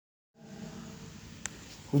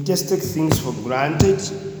We just take things for granted.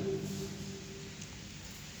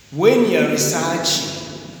 When you're researching,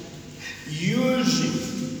 using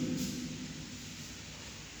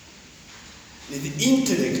the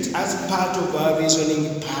intellect as part of our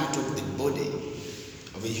reasoning, part of the body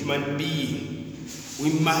of a human being,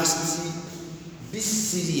 we must be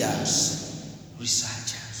serious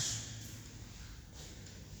researchers.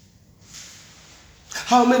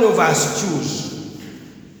 How many of us choose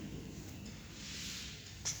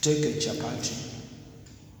to take a chapati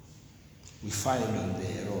we find on the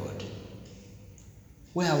road?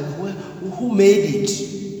 Who made it?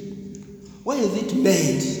 Where is it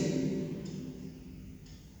made?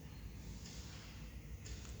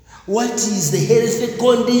 What is the healthy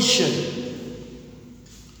condition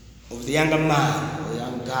of the younger man or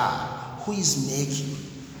young girl who is making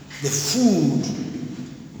the food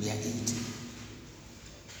we are eating?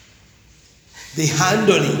 The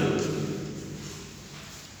handling,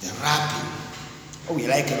 the wrapping. Oh, you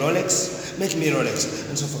like a Rolex? Make me a Rolex,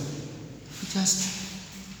 and so forth. Just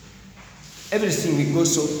everything will go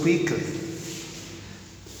so quickly.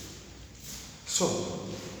 So,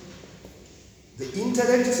 the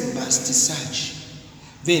intellect must search.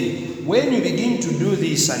 Then, when you begin to do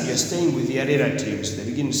this and you're staying with your relatives, they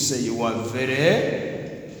begin to say you are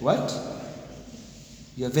very, what?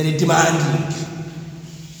 You are very demanding.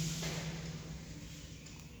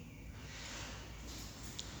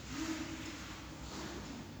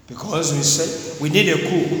 Because we say, we need a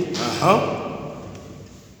cook.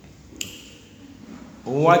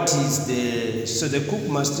 What is the... So the cook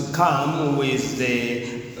must come with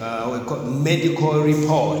the medical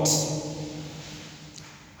report.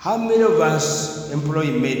 How many of us employ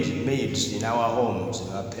maids in our homes,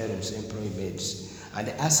 our parents employ maids, and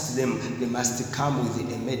ask them, they must come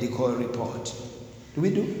with a medical report? Do we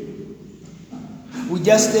do? We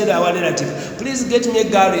just tell our relative, please get me a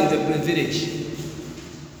girl in the village.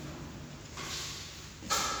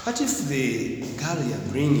 What if the girl you're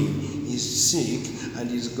bringing is sick and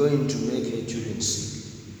is going to make her children sick?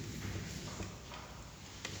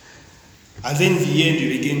 And then in the end you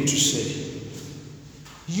begin to say,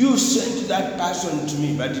 you sent that person to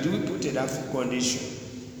me, but did we put enough condition?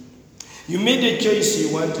 You made a choice,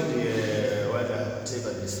 you wanted whatever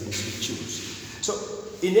the things you choose. So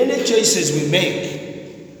in any choices we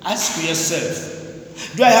make, ask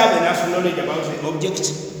yourself, do I have enough knowledge about the object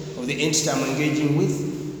of the entity I'm engaging with?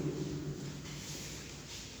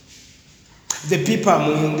 The people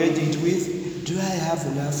I'm engaged with, do I have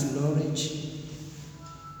enough knowledge?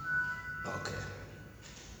 Okay.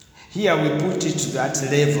 Here we put it to that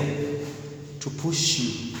level to push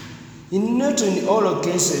you. Not in all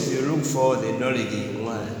cases you look for the knowledge you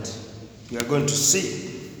want. You are going to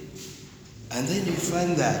see. And then you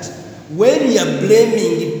find that when you are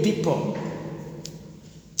blaming people,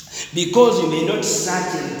 because you may not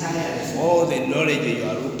search entirely for all the knowledge you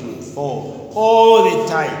are looking for all the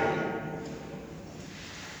time.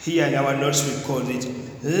 Here in our notes we call it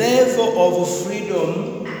level of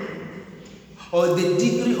freedom, or the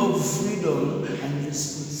degree of freedom and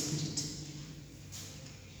responsibility.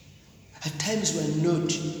 At times we are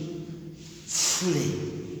not fully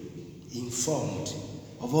informed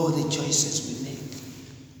of all the choices we make.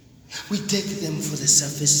 We take them for the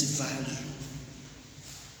surface value.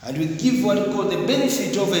 And we give what we call the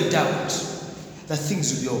benefit of a doubt that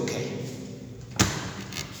things will be okay.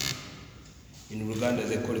 In Uganda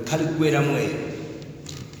they call it Kaligwera Mwe.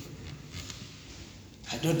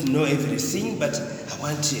 I don't know everything, but I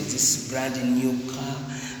want this brand new car,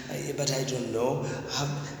 but I don't know.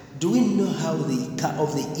 Do we know how the car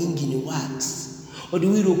of the engine works? Or do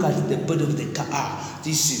we look at the body of the car?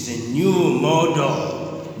 This is a new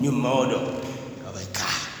model of a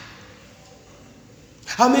car.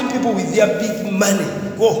 How many people with their big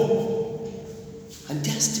money go and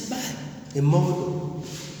just buy a model?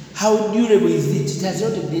 How durable is it? It has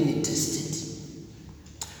not been tested.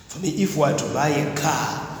 For me, if I were to buy a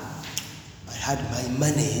car, I had my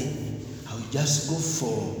money, I would just go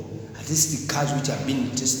for at least the cars which have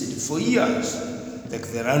been tested for years, like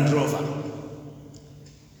the Land Rover.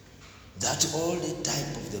 That's all the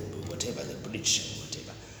type of the whatever, the British,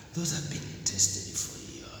 whatever. Those have been tested for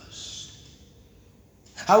years.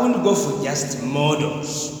 I wouldn't go for just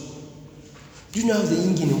models. Do you know how the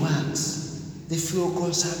engine works? The fuel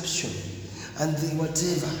consumption and the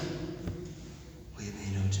whatever. We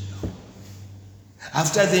may not know.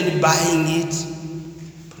 After then buying it,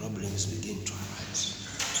 problems begin to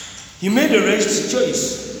arise. You made a right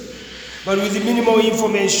choice, but with the minimal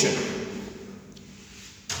information.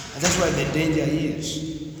 And that's why the danger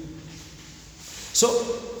is. So,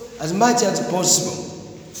 as much as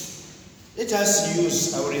possible, Let us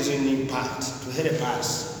use our reasoning part to help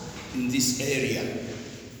us in this area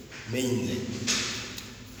mainly.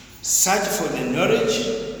 Search for the knowledge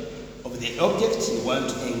of the object you want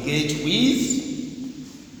to engage with.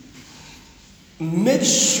 Make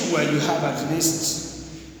sure you have at least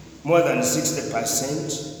more than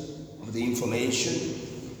 60% of the information.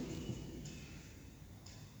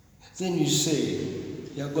 Then you say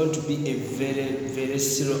you are going to be a very, very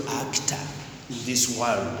serious actor in this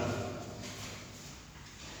world.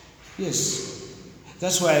 Yes,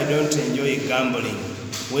 that's why I don't enjoy gambling,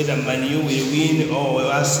 whether Man U will win or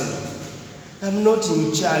Arsenal. I'm not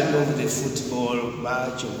in charge of the football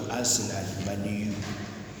match of Arsenal and Man U.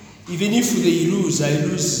 Even if they lose, I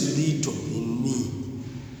lose little in me.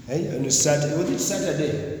 On Saturday, was it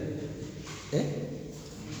Saturday?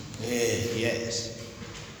 Yes.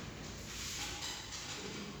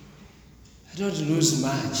 I don't lose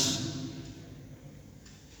much.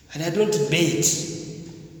 And I don't bet.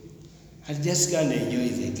 I just can't enjoy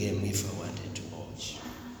the game if I wanted to watch.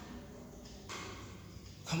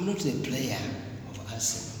 I'm not a player of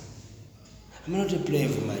Arsenal. I'm not a player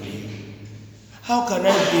of Man U. How can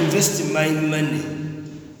I invest my money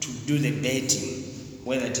to do the betting,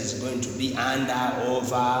 whether it is going to be under,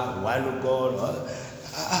 over, one goal, or...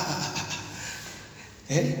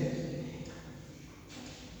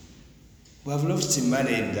 We have lost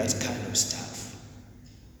money in that kind of stuff.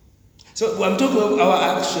 So I'm talking about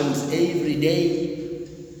our actions every day.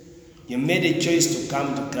 You made a choice to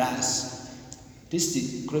come to class.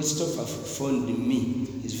 This Christopher phoned me.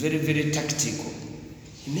 He's very, very tactical.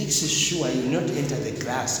 He makes sure you not enter the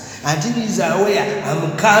class until he's aware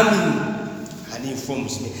I'm coming, and he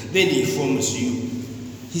informs me. Then he informs you.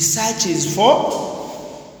 He searches for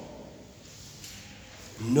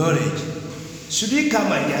knowledge. Should we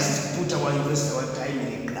come and just put our invest our time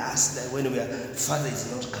in a class that when father is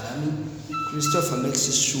not coming? Christopher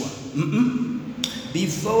makes sure.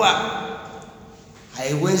 Before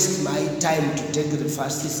I waste my time to take the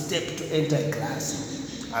first step to enter a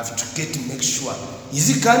class, I have to make sure, is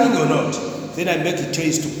he coming or not? Then I make a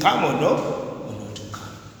choice to come or not to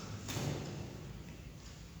come.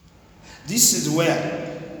 This is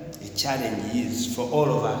where a challenge is for all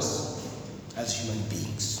of us as human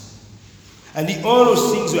beings. And all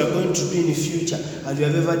those things we are going to do in the future and we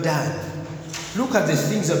have ever done. Look at the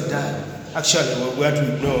things I've done. Actually, we have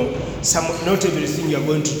to know not everything you are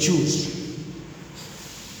going to choose.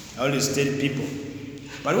 I always tell people.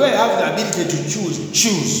 But where I have the ability to choose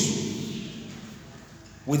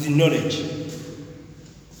with knowledge.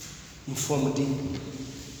 Informed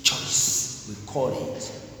choice, we call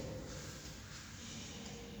it.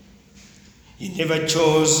 You never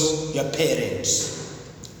chose your parents.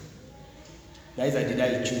 Neither did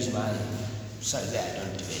I choose mine. So there I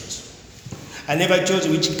don't do it. I never chose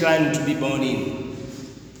which clan to be born in.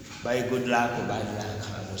 By good luck or bad luck,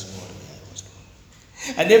 I was born where I was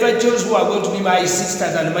born. I never chose who are going to be my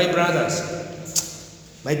sisters and my brothers.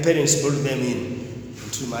 My parents brought them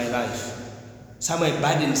into my life. Some are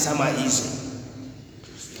bad and some are easy.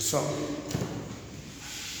 So,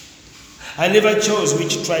 I never chose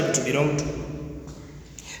which tribe to belong to.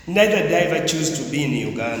 Neither did I ever choose to be in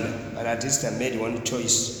Uganda, but at least I made one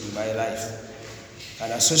choice in my life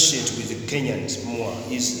and associate with the Kenyans more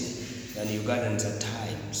easily than Ugandans at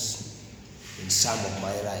times in some of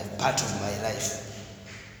my life, part of my life.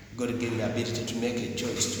 God gave me the ability to make a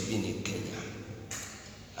choice to be in Kenya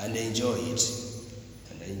and enjoy it,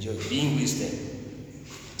 and I enjoy being with them.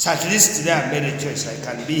 So at least there I made a choice. I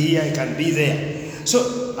can be here, I can be there.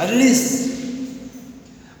 So at least,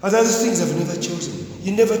 but other things I've never chosen.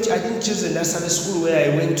 I didn't choose the nursery school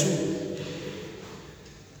where I went to.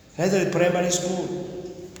 Neither the primary school.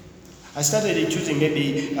 I started choosing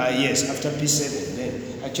maybe, after P7.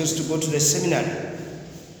 Then I chose to go to the seminary.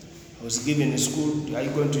 I was given a school, are you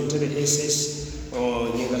going to enter the SS or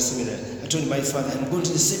Nyenga seminary? I told my father, I'm going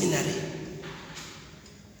to the seminary.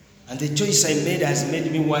 And the choice I made has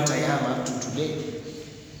made me what I am up to today.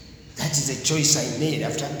 That is the choice I made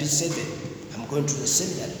after P7. I'm going to the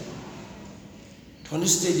seminary. On the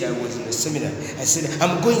stage I was in the seminary. I said,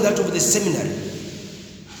 I'm going out of the seminary.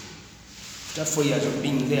 After 4 years of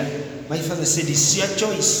being there, my father said, it's your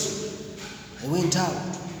choice. I went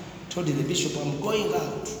out, told the bishop, I'm going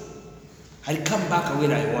out. I'll come back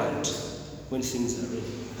when I want, when things are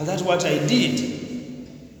ready. And that's what I did.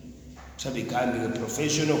 So becoming a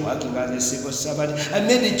professional, working as a civil servant, I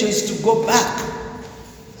made the choice to go back.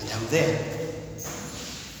 And I'm there.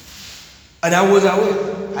 And I was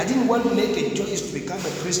aware. I didn't want to make a choice to become a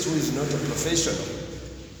priest who is not a professional.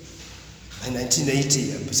 In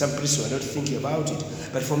 1980, some priests were not thinking about it.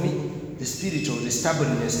 But for me, the spirit of the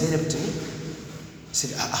stubbornness helped me. I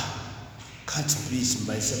said, can't please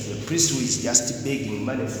myself. The priest who is just begging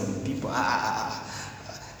money from people.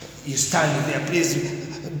 You stand there, please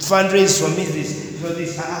fundraise for me this, for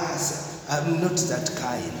this. I'm not that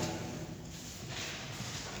kind.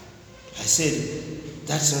 I said,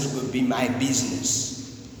 that's not going to be my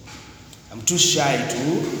business. I'm too shy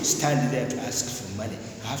to stand there to ask for money.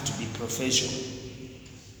 I have to be professional.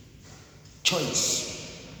 Choice.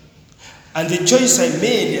 And the choice I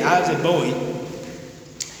made as a boy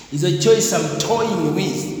is a choice I'm toying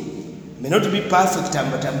with. May not be perfect,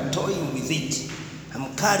 but I'm toying with it.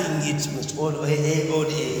 I'm carrying it with old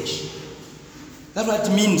age. That's what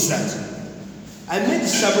it means that I made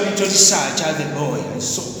some little research as a boy. I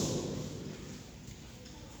saw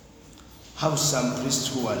how some priests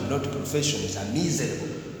who are not professionals are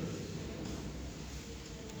miserable.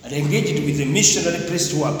 And engaged with the missionary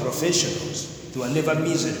priests who are professionals, they were never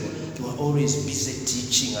miserable. They were always busy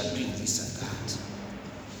teaching and doing this and that.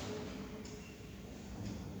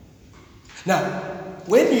 Now,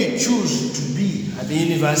 when you choose to be at the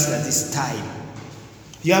university at this time,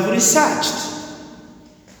 you have researched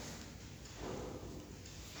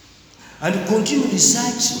and continue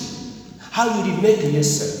researching how you remake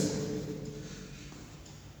yourself.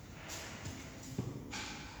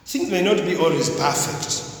 Things may not be always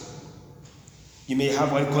perfect. You may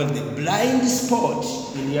have what you call the blind spot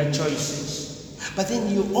in your choices. But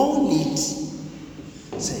then you own it.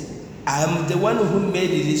 Say, I'm the one who made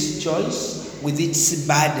this choice with its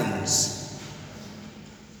burdens.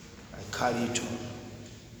 I carry it on.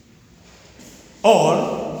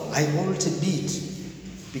 Or I alter it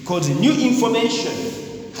because new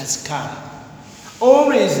information has come.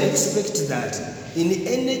 Always expect that in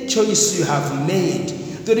any choice you have made,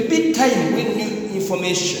 there will be time when new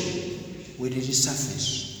information will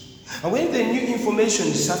resurface. And when the new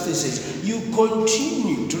information surfaces, you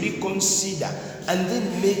continue to reconsider and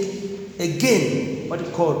then make again what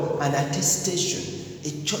we call an attestation,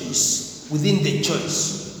 a choice within the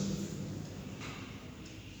choice.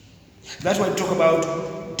 That's why we talk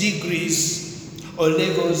about degrees or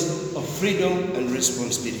levels of freedom and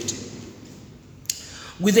responsibility.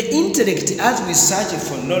 With the intellect, as we search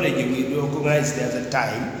for knowledge, we recognized the other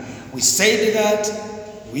time, we said that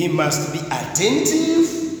we must be attentive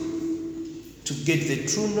to get the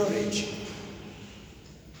true knowledge.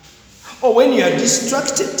 Or when you are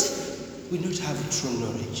distracted, we don't have true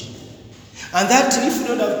knowledge. And that if we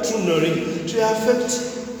don't have true knowledge, it will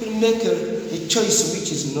affect, will make a choice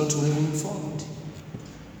which is not well informed.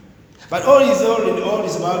 But all is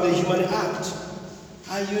about the human act.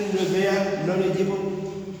 Are you knowledgeable?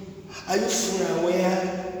 Are you fully aware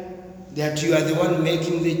that you are the one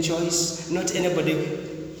making the choice, not anybody?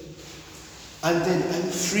 And then are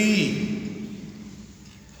you free?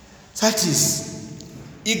 That is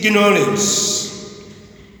ignorance.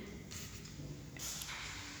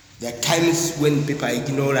 There are times when people are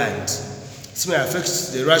ignorant. This may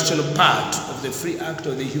affect the rational part of the free act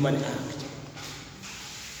or the human act.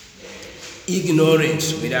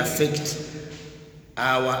 Ignorance will affect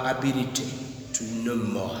our ability to know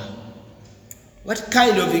more. What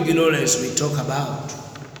kind of ignorance we talk about?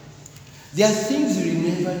 There are things we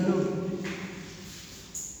never know.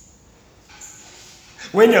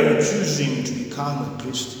 When I'm choosing to become a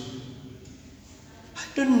priest, I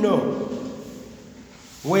don't know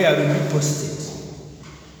where I will be posted.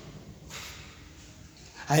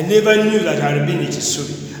 I never knew that I would be in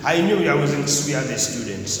Kisui. I knew I was in Kisui as a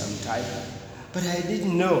student sometime, but I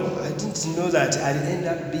didn't know that I'd end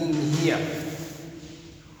up being here.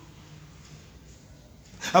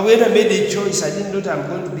 And when I made a choice, I didn't know that I'm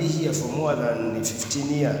going to be here for more than 15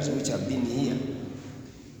 years, which I've been here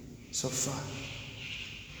so far.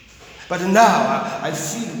 But now I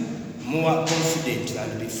feel more confident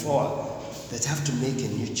than before that I have to make a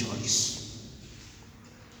new choice.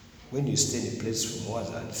 When you stay in a place for more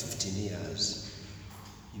than 15 years,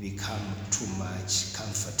 you become too much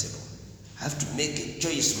comfortable. I have to make a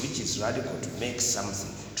choice which is radical, to make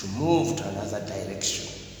something, to move to another direction.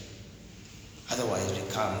 Otherwise, you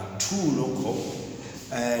become too local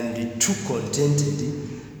and too contented.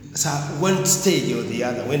 So one stage or the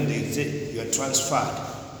other, when they say you are transferred,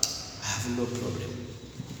 I have no problem,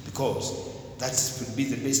 because that would be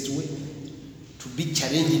the best way to be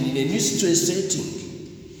challenging in a new setting.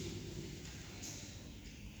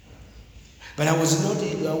 But I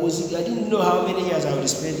didn't know how many years I would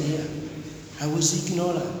spend here. I was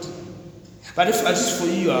ignorant. But if at least for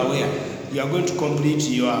you, you are aware, you are going to complete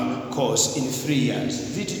your course in 3 years.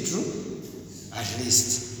 Is it true? At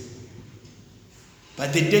least.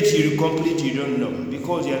 But the date you will complete, you don't know,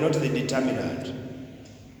 because you are not the determinant.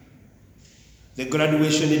 The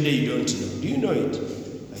graduation day you don't know. Do you know it?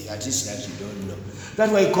 At least that you don't know.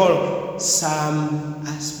 That's why I call some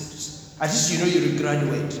aspects. At least you know you will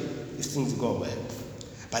graduate if things go well.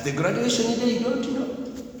 But the graduation day you don't know.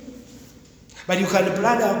 But you can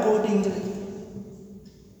plan accordingly.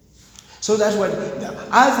 So that's what,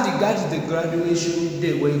 as regards the graduation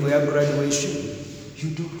day, when you have graduation,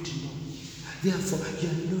 you don't know. Therefore, you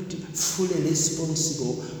are not fully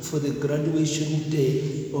responsible for the graduation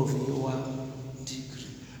day of your degree.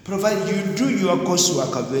 Provided you do your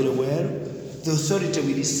coursework very well, the authority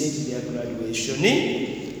will set their graduation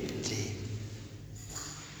day.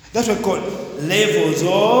 That's what we call levels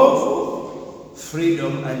of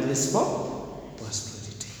freedom and responsibility.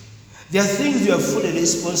 There are things you are fully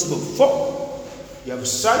responsible for. You have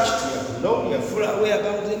searched, you have known, you are fully aware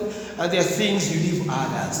about them, and there are things you leave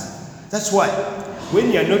others. That's why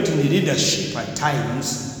when you are not in leadership at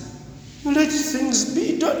times, you let things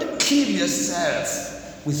be. Don't kill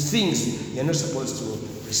yourself with things you are not supposed to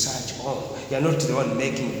research on. You are not the one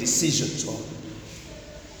making decisions on.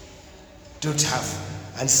 Don't have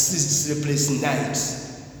and sleepless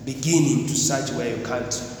nights beginning to search where you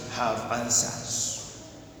can't have answers.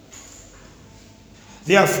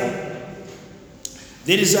 Therefore,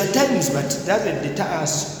 there is at times, but it doesn't deter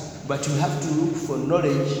us, but you have to look for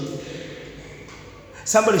knowledge.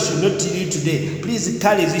 Somebody should not tell you today, please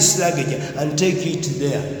carry this luggage and take it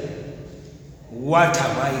there. What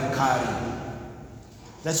am I carrying?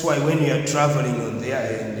 That's why when you are traveling on there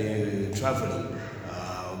and traveling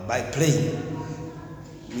by plane,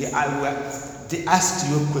 they asked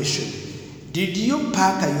you a question. Did you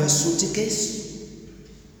pack your suitcase?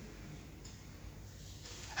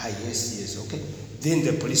 Yes, okay. Then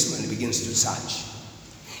the policeman begins to search.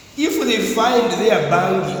 If they find their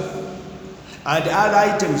bangi and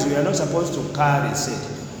other items we are not supposed to carry, said,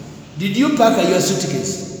 did you pack your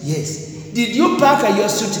suitcase? Yes. Did you pack your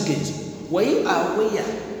suitcase? Were you aware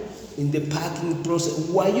in the packing process?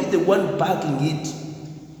 Were you the one packing it?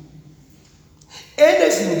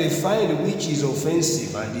 Anything they find which is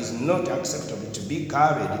offensive and is not acceptable to be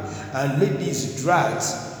carried, and maybe it's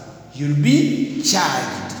drugs, you'll be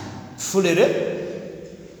charged fully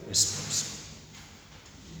responsible.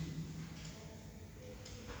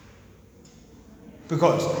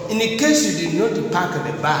 Because in the case you did not pack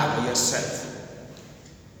the bag yourself,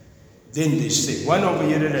 then they say one of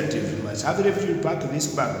your relatives must have left you pack this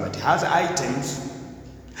bag, but it has items,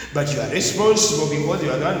 but you are responsible because you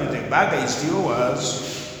are the one with the bag is yours.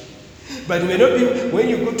 But it may not be when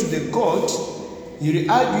you go to the court, you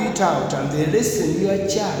argue it out and they listen your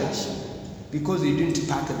charge because you didn't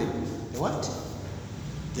pack the what?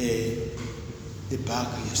 The bag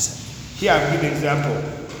yourself. Here I'll give an example.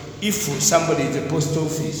 If somebody is the post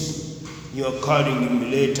office, you are carrying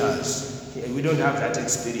him letters. We don't have that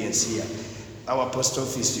experience here. Our post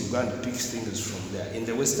office, you go and pick things from there. In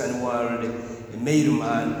the Western world, a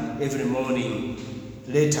mailman, every morning,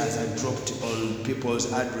 letters are dropped on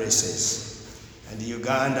people's addresses. And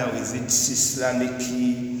Uganda, with its Islamic,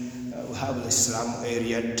 we have Islam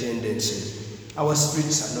area tendencies. Our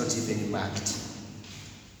streets are not even marked.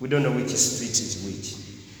 We don't know which street is which.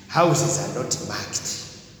 Houses are not marked.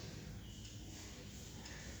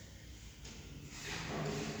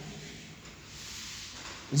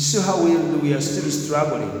 You see how we are still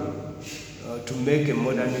struggling to make a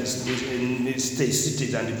modern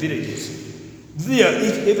cities and villages. There,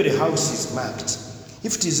 every house is marked.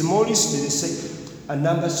 If it is demolished, they say a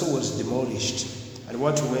number so was demolished, and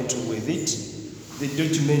what went with it, the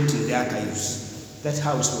document in the archives. That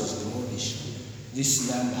house was demolished. This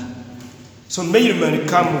number. So mailmen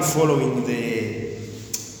come following the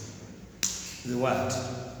what?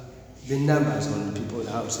 The numbers on people's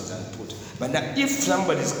houses and put. But now, if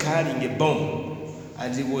somebody is carrying a bomb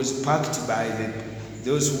and it was packed by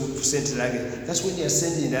those who sent luggage, that's when they are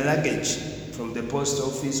sending the luggage from the post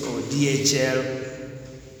office or DHL.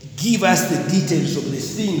 Give us the details of the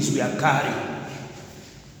things we are carrying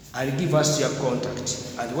and give us your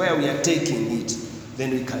contact and where we are taking it,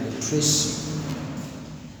 then we can trace you.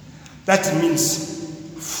 That means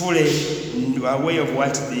fully aware of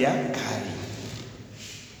what they are carrying.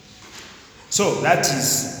 So that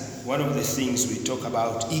is one of the things we talk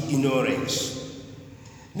about, ignorance.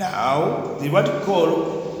 Now, what we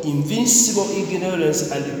call invincible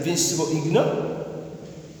ignorance and invincible ignorance.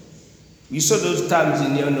 You saw those terms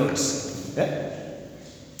in your notes.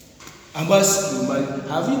 I'm asking you,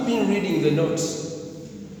 have you been reading the notes?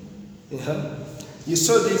 You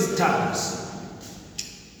saw these terms.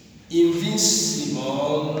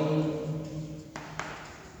 Invincible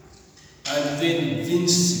and then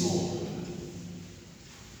invincible.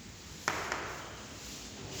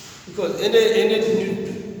 Because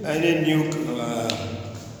any new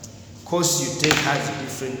course you take has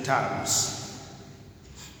different terms.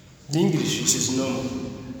 The English, which is normal.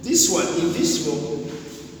 This one, in this one,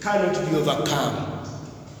 cannot be overcome.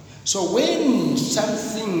 So when some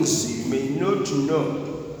things you may not know,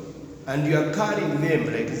 and you are carrying them,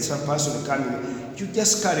 like some person coming, you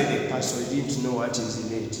just carried a person, you didn't know what is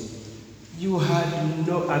in it. You had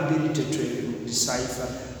no ability to decipher,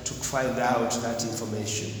 to find out that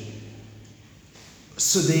information.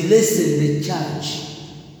 So the lesson the church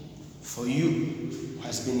for you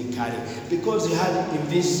has been carried, because you had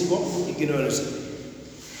invincible ignorance.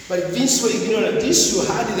 But invincible ignorance, this you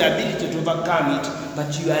had the ability to overcome it,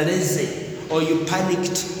 but you are lazy, or you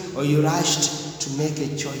panicked, or you rushed to make a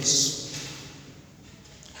choice.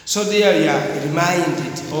 So there you are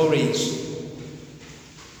reminded always,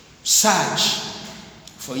 search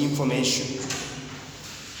for information.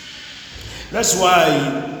 That's why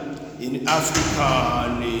in Africa,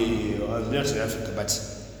 not in Africa, but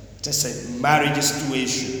just like marriage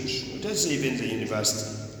situations, just even the university,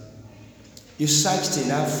 you searched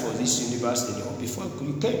enough for this university before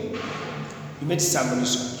you came. You made some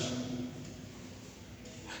research.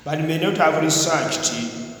 But you may not have researched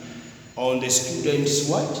on the students.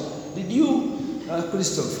 What? Did you,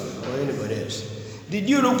 Christopher, or anybody else, did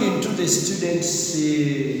you look into the students'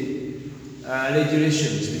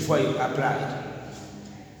 regulations before you applied?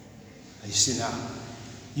 You see now,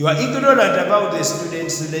 you are ignorant about the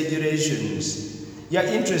students' regulations. Your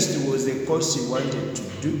interest was the course you wanted to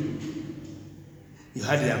do. You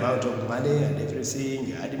had the amount of money and everything,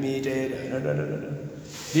 you admitted,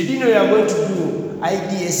 Did you know you are going to do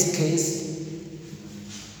IDS case?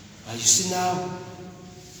 You see now,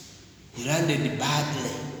 you landed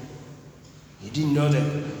badly. You didn't know that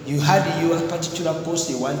you had your particular course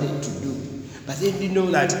you wanted to do. But then you know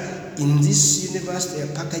that in this university,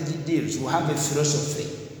 package deals, we have a philosophy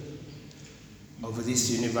of this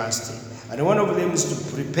university. And one of them is to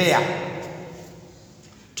prepare,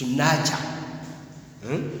 to nurture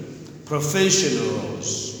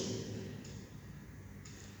professionals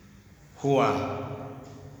who are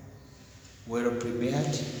well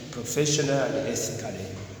prepared, professional and ethically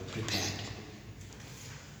prepared.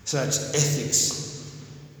 So that ethics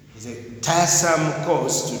is a tiresome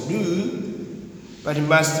course to do, but it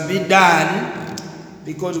must be done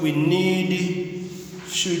because we need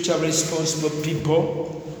future responsible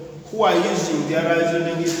people who are using their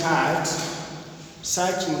reasoning part,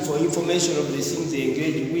 searching for information of the things they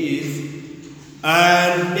engage with,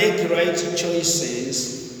 and make right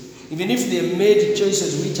choices. Even if they made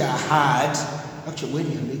choices which are hard, actually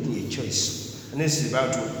when you're making a choice, and this is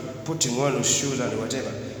about putting on shoes and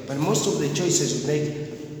whatever, but most of the choices we make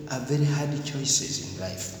are very hard choices in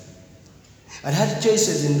life. And hard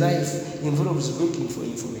choices in life involves looking for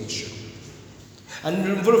information. And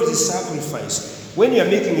involves sacrifice. When you are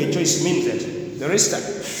making a choice, it means that the rest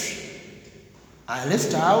are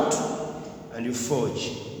left out, and you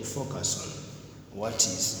focus on what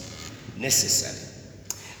is necessary.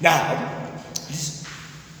 Now,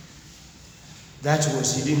 that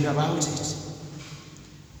was hidden about it.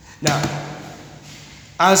 Now,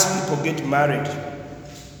 as people get married,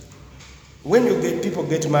 when people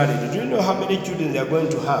get married, do you know how many children they are going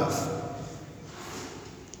to have?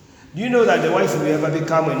 Do you know that the wife will ever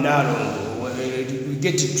become a narrow, we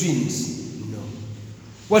get twins? No.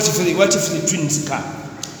 What if the twins come?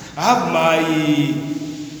 I have my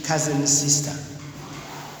cousin's sister.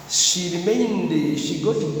 She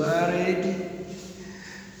got married,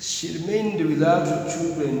 she remained without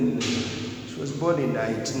children. She was born in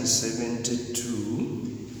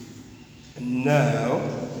 1972. And now,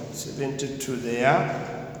 72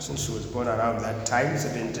 there, since she was born around that time,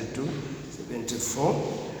 72,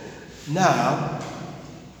 74. Now,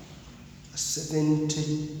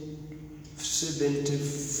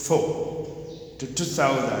 74 to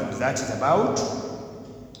 2000, that is about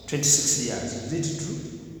 26 years. Is it true?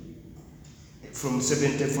 From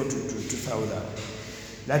 74 to 2000.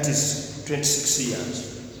 That is 26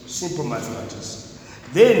 years. Simple mathematics.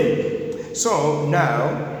 Then, so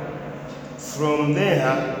now, from there,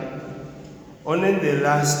 only the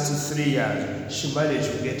last 3 years, she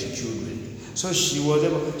managed to get children. So she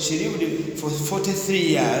lived for 43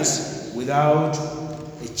 years without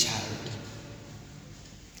a child.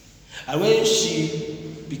 And when she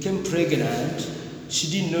became pregnant, she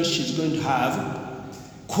didn't know she was going to have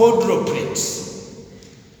quadruplets.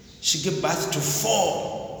 She gave birth to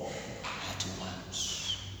 4 at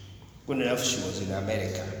once. Good enough, she was in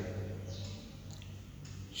America.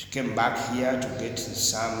 She came back here to get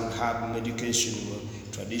some herb medication,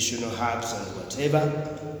 traditional herbs and whatever.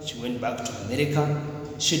 She went back to America.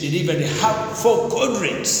 she delivered 4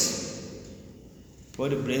 quadrants.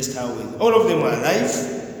 God blessed her with. All of them were alive,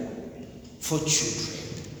 4 children.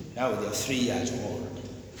 Now they are 3 years old.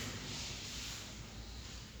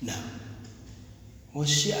 Now, was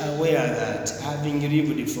she aware that having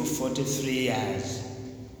lived for 43 years,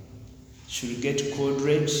 should get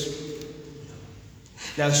quadrants?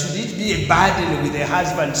 Now, should it be a burden with the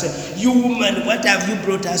husband? Say, you woman, what have you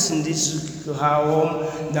brought us in this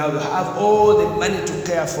home? Now you have all the money to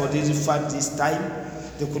care for this. In fact, this time,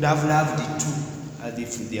 they could have loved it too, as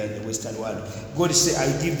if they are in the Western world. God said,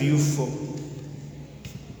 I give you 4.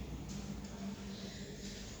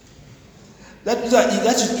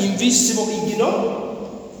 That's invisible, you know.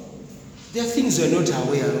 There are things you're not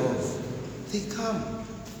aware of. They come.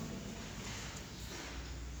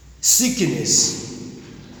 Sickness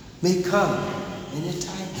may come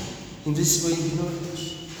anytime. Invisible ignorance.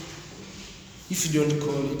 If you don't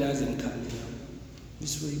call, it doesn't come.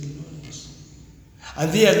 Invisible ignorance.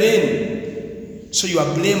 And there then, so you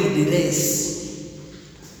are blamed less.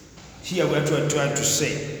 Here what we are trying to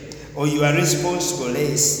say. Or you are responsible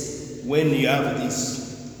less when you have this.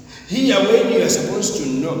 Here when you are supposed to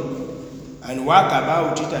know and work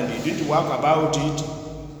about it and you didn't work about it,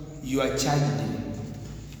 you are charged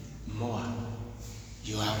more.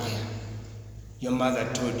 You are aware. Your mother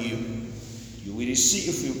told you, you will see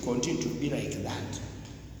if you continue to be like that.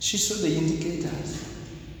 She saw the indicators.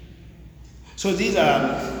 So these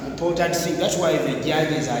are important things. That's why the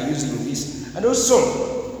judges are using this. And also,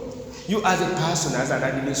 you as a person, as an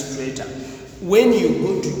administrator, when you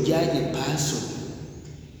go to judge a person,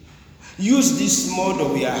 use this model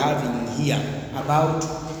we are having here about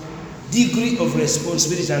degree of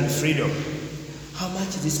responsibility and freedom. How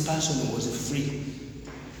much this person was free.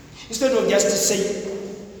 Instead of just saying,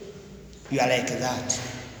 you are like that.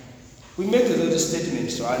 We make those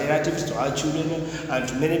statements to our relatives, to our children, and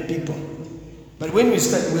to many people. But when we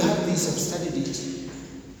start, we have this, I've studied it.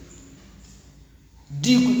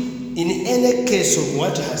 In any case of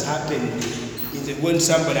what has happened, when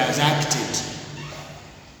somebody has acted,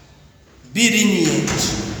 be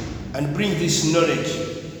lenient and bring this knowledge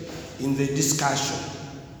in the discussion.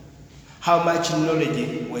 How much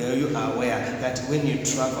knowledge were you aware that when you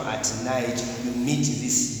travel at night, you meet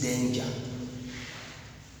this danger?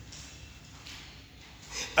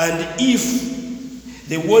 And if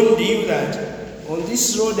they warned you that on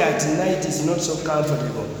this road at night is not so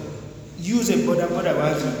comfortable, use a boda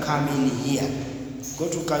once you come in here. Go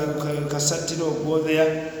to Kasatiro, go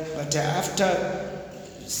there, but after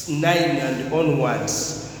 9 and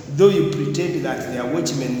onwards, though you pretend that there are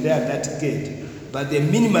watchmen there at that gate, but the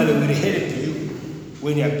minimal will help you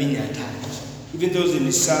when you are being attacked. Even those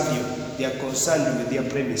in Sabio, they are concerned with their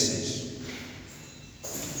premises.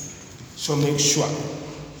 So make sure.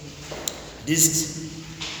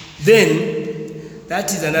 Then,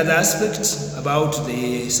 that is another aspect about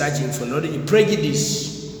the searching for knowledge. Prejudice,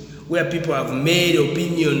 where people have made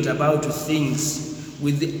opinions about things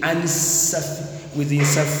with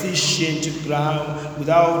insufficient ground,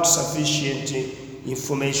 without sufficient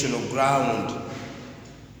information or ground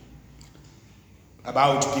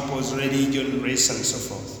about people's religion, race, and so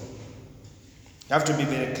forth. You have to be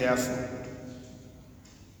very careful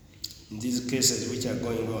in these cases which are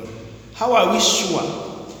going on. How are we sure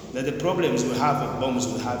that the problems we have, the bombs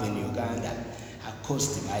we have in Uganda, are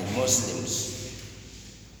caused by Muslims?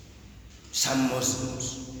 Some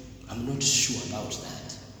Muslims. I'm not sure about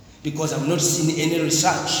that, because I've not seen any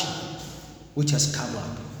research which has come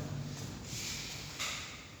up.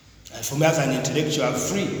 And for me as an intellectual, I'm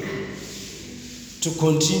free to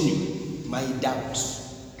continue my doubts.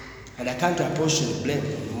 And I can't apportion blame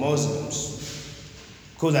on Muslims,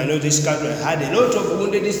 because I know this country had a lot of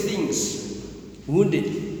wounded things.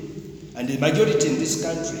 And the majority in this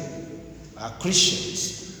country are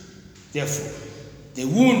Christians. Therefore, the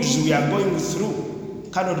wounds we are going through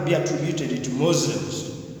cannot be attributed to Muslims.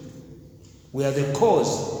 We are the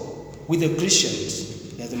cause. With the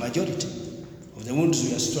Christians, they are the majority of the wounds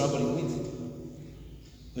we are struggling with.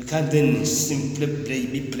 We can't then simply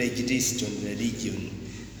be prejudiced on religion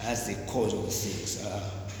as the cause of things.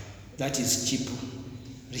 That is cheap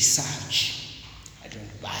research. I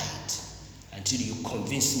don't buy it until you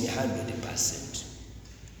convince me 100%.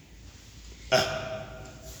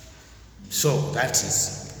 So that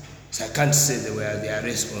is, so I can't say they are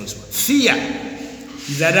responsible. Fear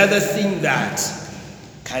is another thing that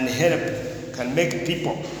can help, can make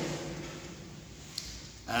people,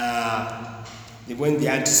 when they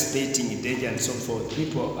are anticipating danger and so forth,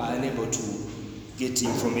 people are unable to get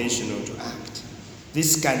information or to act.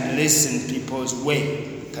 This can lessen people's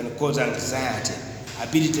way, can cause anxiety,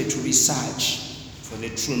 ability to research for the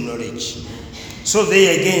true knowledge. So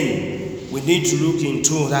there again, we need to look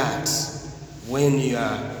into that when you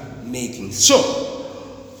are making. So,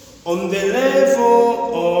 on the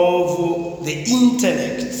level of the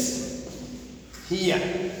intellect, here,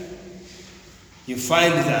 you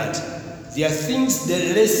find that there are things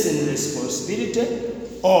that lessen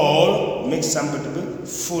responsibility or make somebody be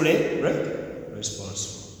fully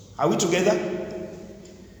responsible. Are we together?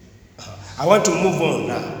 I want to move on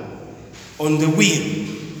now. On the will,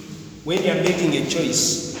 when you are making a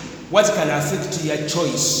choice, what can affect your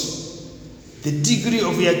choice? The degree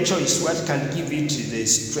of your choice, what can give it the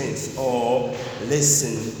strength or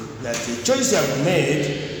lessen that the choice you have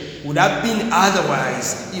made would have been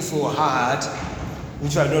otherwise if you had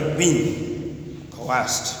not been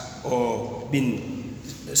coerced or been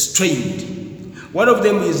strained. One of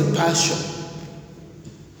them is passion.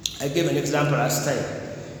 I gave an example last time.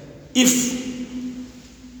 If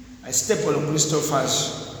I step on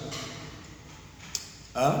Christopher's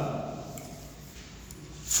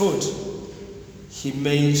foot, he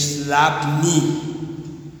may slap me.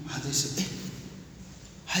 And they say,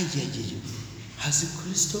 hey, has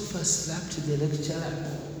Christopher slapped the lecturer?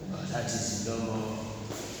 Oh, that is normal.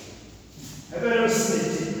 Have you ever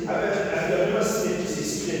seen a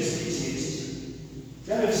student teaching it?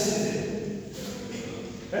 You haven't seen them?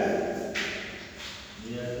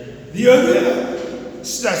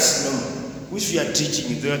 That's normal. Which we are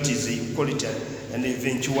teaching, that is, you call it an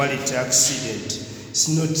eventuality accident. It's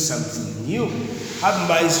not something new.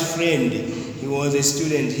 Abba's friend, he was a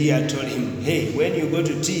student here, told him, hey, when you go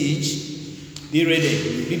to teach, be ready,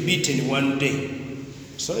 you'll be beaten one day.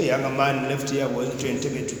 So a young man left here, was to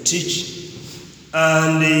Entebbe to teach.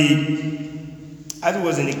 And as he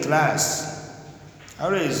was in the class, I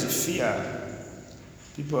always fear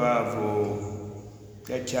people have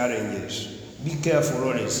their challenges. Be careful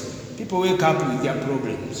always. People wake up with their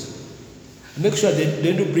problems. Make sure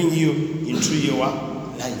they don't bring you into your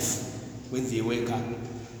life when they wake up.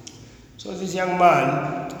 So this young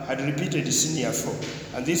man had repeated senior 4,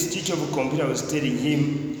 and this teacher of computer was telling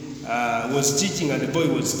him, was teaching, and the boy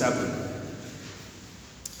was stubborn.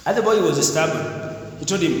 And the boy was stubborn. He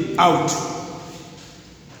told him, out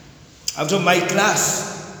of my class.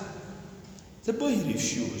 The boy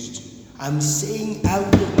refused. I'm saying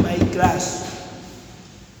out of my class.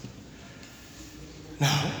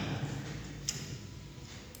 Now,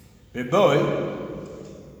 the boy,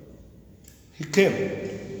 he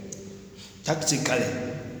came tactically.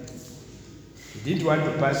 He didn't want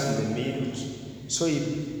to pass in the middle, so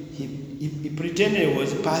he pretended he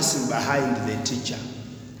was passing behind the teacher.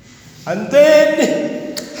 And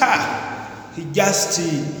then, he just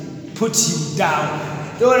put him down.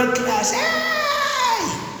 The whole class,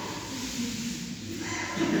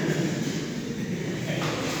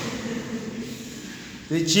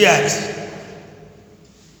 they cheered.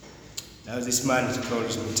 Now this man called me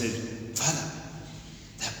and said, Father,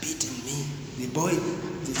 they're beating me.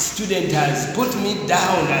 The student has put me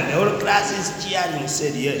down and the whole class is cheering. He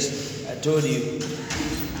said, yes, I told you,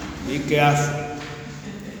 be careful.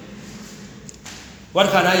 What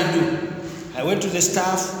can I do? I went to the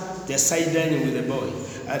staff, they're side dining with the boy.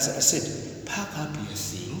 I said, pack up your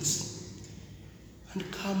things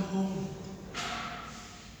and come home.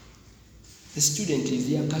 The student is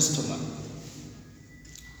your customer,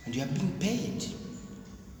 and you are being paid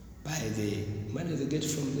by the money they get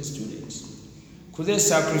from the students. Could they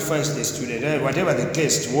sacrifice the student? Whatever the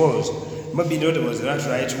case was, maybe not was the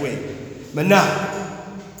right way. But now,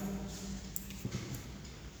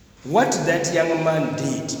 what that young man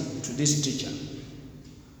did to this teacher,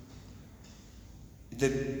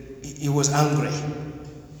 he was angry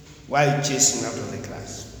while chasing out of the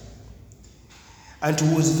class. And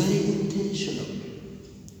it was very intentional.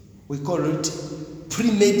 We call it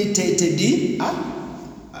premeditated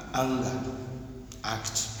anger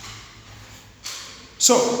act.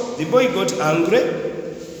 So the boy got angry.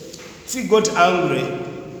 If he got angry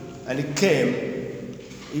and he came,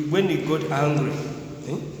 when he got angry,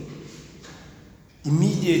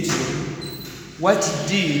 immediately what he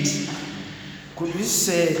did, could we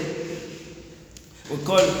say, we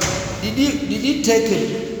call it, did he take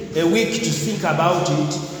a week to think about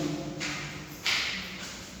it?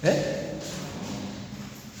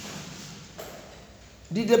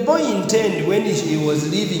 Did the boy intend when he was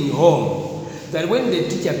leaving home that when the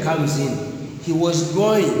teacher comes in, he was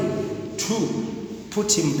going to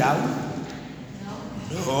put him down?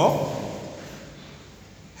 No.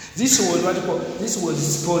 This was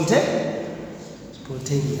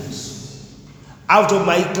spontaneous. Out of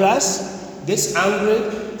my class, gets angry,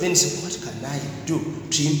 then says, what can I do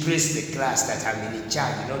to impress the class that I'm in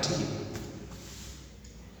charge, not him?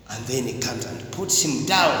 And then he comes and puts him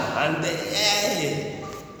down, and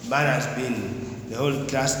the man has been, the whole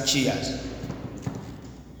class cheers.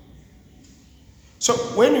 So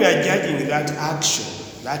when we are judging that action,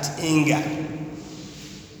 that anger,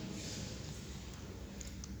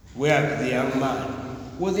 where the young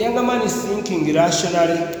man, was the younger man is thinking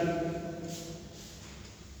rationally?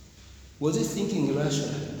 Was he thinking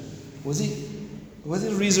rationally? Was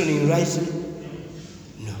he reasoning rightly?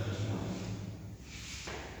 No.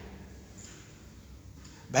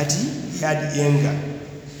 But he had anger.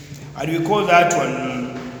 And we call that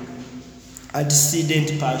one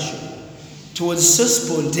antecedent passion. It was so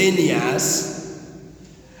spontaneous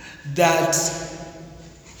that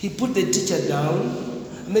he put the teacher down.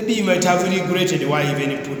 Maybe he might have regretted why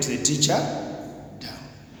even he put the teacher down.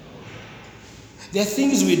 There are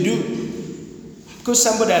things we do because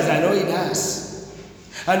somebody has annoyed us,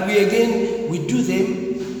 and we do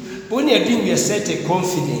them. But when you're doing, we are certain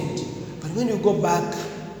confident. But when you go back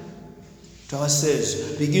to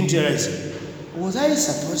ourselves, begin to realize, was I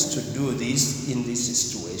supposed to do this in this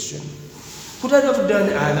situation? Could I have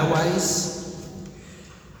done otherwise?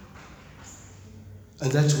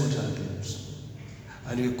 And that's what happens.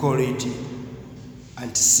 And we call it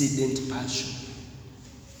antecedent passion.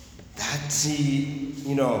 That,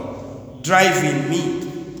 driving me,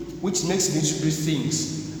 which makes me to do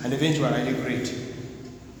things, and eventually I regret.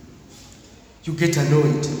 You get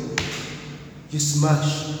annoyed. You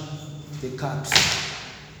smash the cups.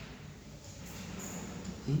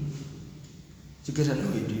 You get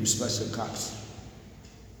annoyed, you smash the cups.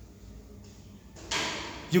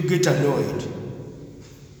 You get annoyed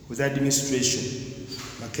with administration,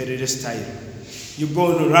 Makerere style. You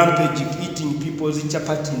go on a rampage eating people's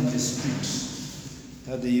chapati in the streets.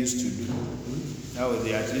 How they used to do. Now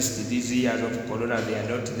they at least these years of Corona, they are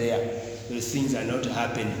not there. Those things are not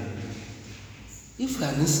happening. If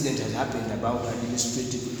an incident has happened about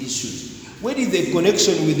administrative issues, where is the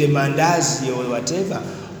connection with the mandazi or whatever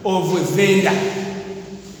of a vendor?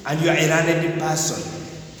 And you are a learned person,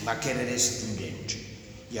 Makerere student.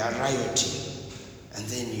 You are rioting, and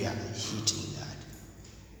then you are hitting that.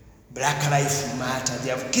 Black Lives Matter. They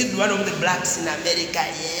have killed one of the blacks in America.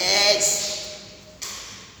 Yes.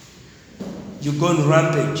 You go on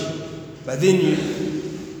rampage, but then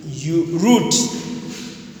you root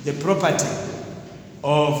the property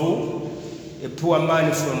of a poor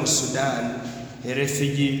man from Sudan, a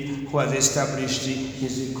refugee who has established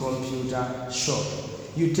his computer shop.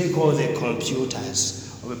 You take all the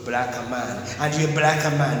computers of a black man, and you're a black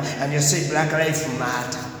man, and you say Black Lives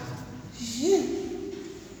Matter. Yeah.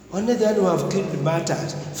 Only the one who have killed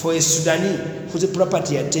matters. For a Sudanese whose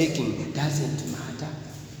property you're taking doesn't matter.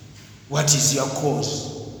 What is your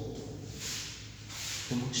cause?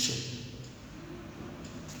 Emotion.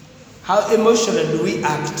 How emotional do we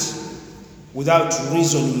act without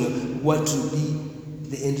reasoning what will be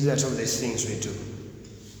the end result of the things we do?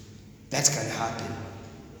 That can happen.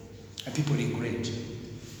 And people regret.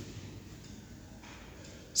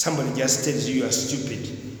 Somebody just tells you are stupid.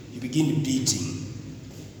 You begin beating.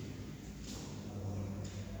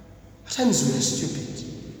 At times we are stupid.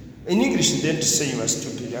 In English, they don't say you are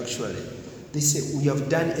stupid, actually. They say, we have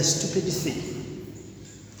done a stupid thing.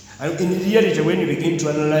 And in reality, when you begin to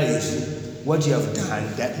analyze what you have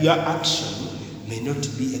done, that your action may not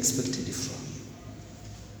be expected from.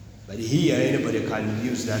 But here, anybody can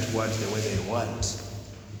use that word the way they want.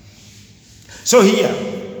 So here,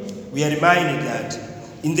 we are reminded that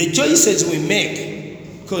in the choices we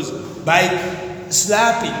make, because by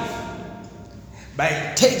slapping,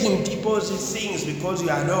 by taking people's things because you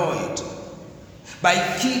are annoyed, by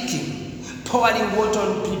kicking, pouring water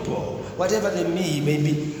on people, whatever they may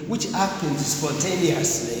be, which happens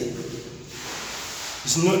spontaneously,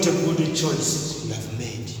 is not a good choice you have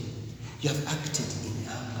made. You have acted in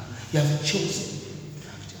anger. You have chosen to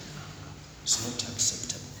act in anger. It's not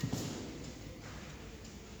acceptable.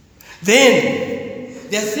 Then,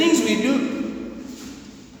 there are things we do.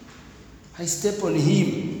 I step on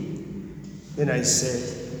him. Then I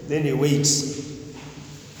said, then he waits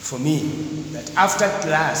for me that after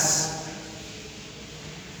class,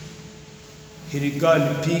 he go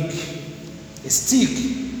and pick a stick.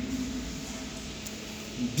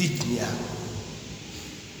 He beat me up.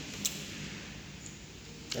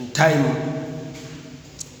 And time,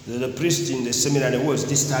 the priest in the seminary was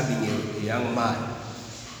disturbing a young man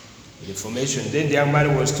with information. Then the young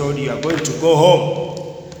man was told, you are going to go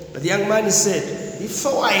home. But the young man said,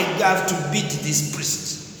 before I have to beat this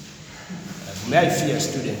priest, may I fear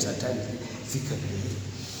students at times,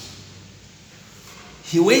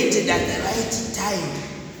 he waited at the right time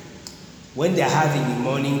when they're having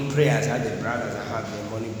morning prayers, how the brothers are having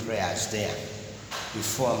morning prayers there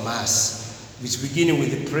before Mass, which beginning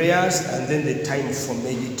with the prayers and then the time for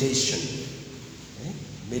meditation.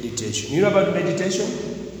 Meditation. You know about meditation?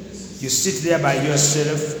 You sit there by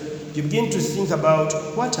yourself, you begin to think about,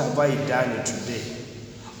 what have I done today?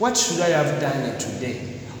 What should I have done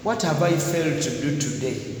today? What have I failed to do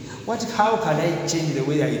today? How can I change the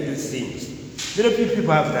way I do things? Very few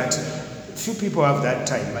people have that. Few people have that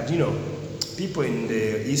time, but people in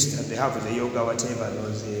the East, they have the yoga, whatever, or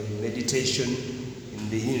the meditation in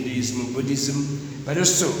the Hinduism, Buddhism, but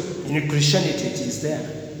also in Christianity it is there.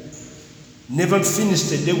 Never finish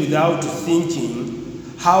the day without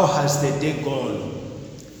thinking, how has the day gone?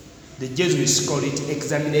 The Jesuits call it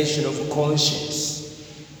examination of conscience.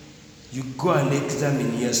 You go and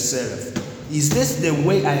examine yourself. Is this the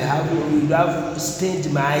way I would have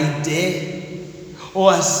spent my day?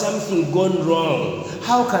 Or has something gone wrong?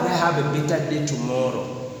 How can I have a better day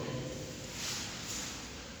tomorrow?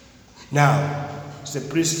 Now, the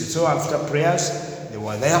priest, so after prayers, they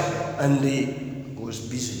were there and they was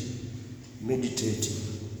busy meditating.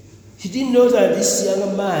 He didn't know that this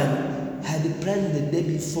young man had planned the day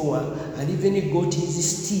before and even got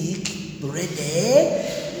his stick ready,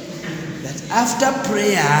 that after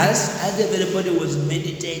prayers, as everybody was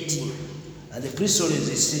meditating, and the priest always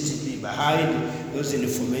is sitting behind those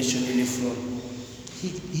information in the front,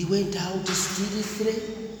 he went out stealthily.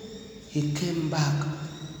 He came back,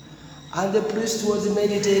 and the priest was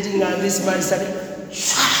meditating, and this man started,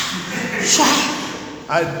 shah.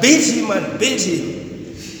 I beat him.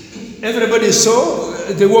 Everybody saw,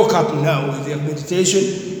 they woke up now with their meditation.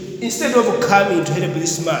 Instead of coming to help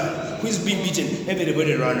this man who is being beaten,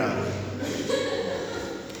 everybody ran away.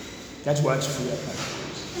 That's what fear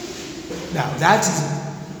is. Now, that is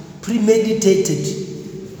premeditated.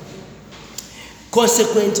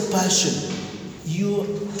 Consequent passion. You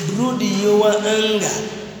brood your anger,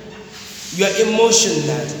 your emotion,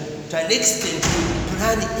 that to an extent you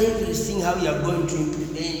plan everything how you are going to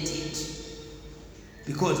implement it.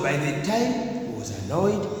 Because by the time he was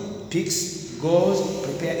annoyed, picks, goes,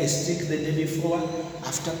 prepare a stick the day before.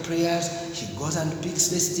 After prayers, he goes and picks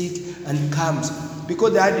the stick and comes.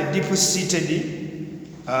 Because they had a deep-seated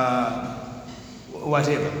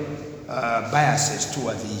biases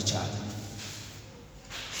towards each other.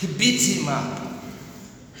 He beats him up.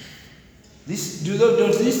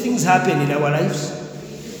 Don't these things happen in our lives?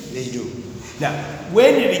 They do. Now,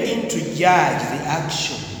 when you begin to judge the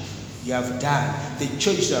action you have done, the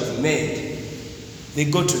choice you have made, they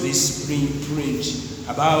go to this print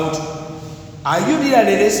about, are you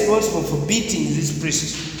really responsible for beating this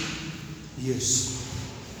priest? Yes.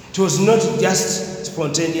 It was not just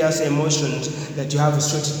spontaneous emotions that you have a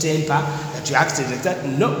short temper, that you acted like that.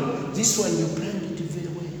 No, this one you planned it very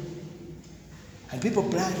well. And people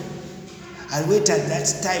plan. I wait at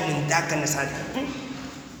that time in darkness and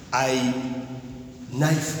I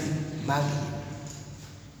knife him, mug him.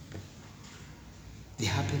 They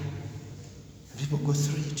happen. And people go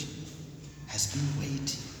through it. Has been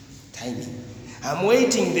waiting, timing. I'm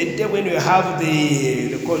waiting the day when we have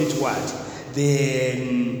they call it what?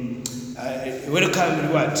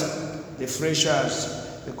 Welcome what? The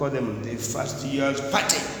freshers, they call them the first year's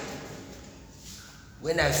party.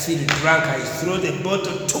 When I feel drunk, I throw the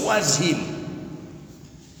bottle towards him.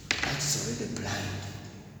 That's already planned.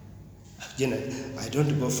 I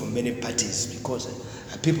don't go for many parties because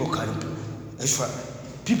people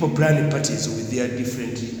plan parties with their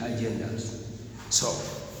different agendas. So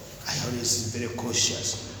I always be very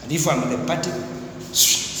cautious. And if I'm in a party,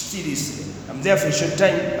 seriously, I'm there for a short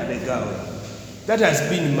time and I go away. That has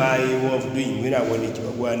been my way of doing when I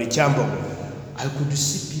were in a chamber. I could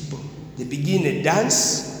see people. They begin a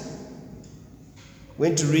dance.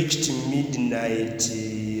 When to reach to midnight,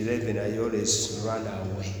 11, I always run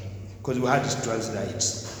away. Because we had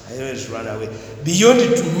transnights. I always run away.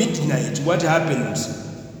 Beyond to midnight, what happens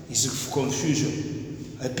is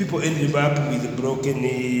confusion. And people ended up with a broken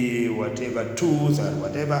whatever tooth or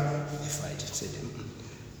whatever. They fight. I said,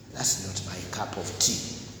 that's not my cup of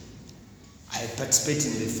tea. I participate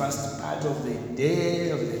in the first part of the day,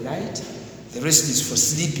 of the night. The rest is for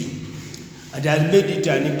sleeping. And I made it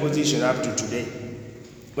an imposition up to today.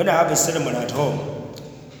 When I have a ceremony at home,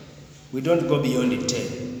 we don't go beyond the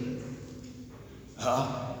 10.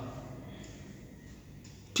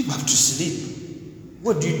 People have to sleep.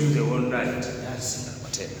 What do you do the whole night? That's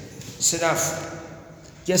whatever. It's enough.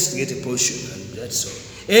 Just get a portion and that's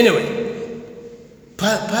all. Anyway,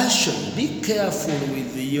 passion. Be careful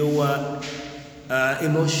with your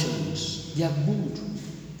emotions. They are good.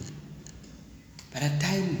 But at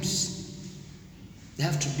times, they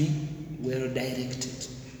have to be well directed.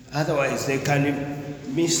 Otherwise, they can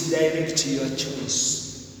misdirect your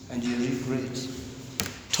choice and you regret.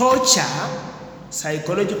 Torture,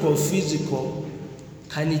 psychological, physical,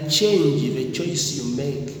 can change the choice you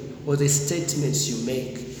make or the statements you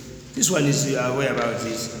make. This one is, you are aware about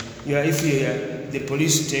this. If the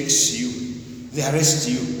police takes you, they arrest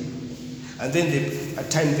you, and then at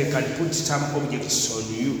times they can put some objects on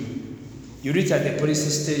you. You reach at the police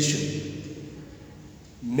station,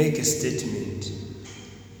 make a statement.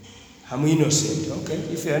 I'm innocent, okay?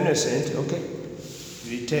 If you're innocent, okay,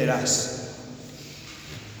 you tell us.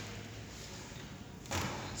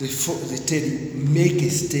 They tell you, make a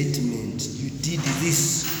statement. You did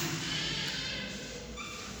this.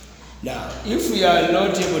 Now, if we are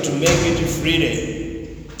not able to make it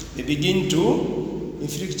freely, they begin to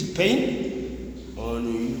inflict pain on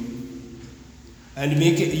you. And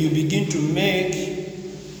you begin to make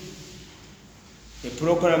a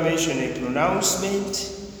proclamation, a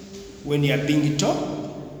pronouncement when you are being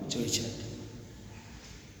tortured.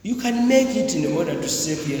 You can make it in order to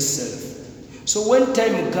save yourself. So when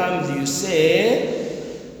time comes, you say,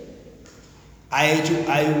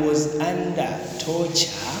 I was under torture,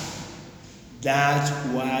 that's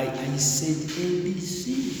why I said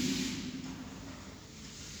ABC.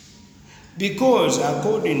 Because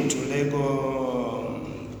according to legal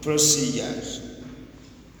procedures,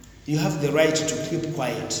 you have the right to keep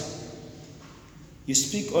quiet. You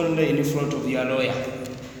speak only in front of your lawyer.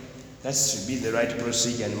 That should be the right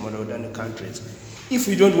procedure in modern countries. If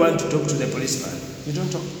you don't want to talk to the policeman, you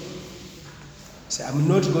don't talk. Say, I'm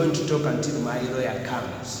not going to talk until my lawyer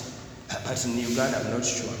comes. But in Uganda, I'm not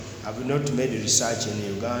sure. I've not made research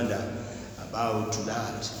in Uganda about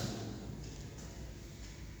that.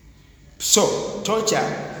 So, torture,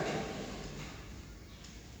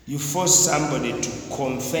 you force somebody to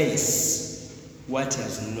confess what he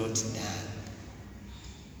has not done.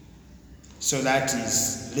 So that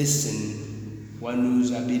is lessen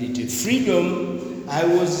one's ability. Freedom, I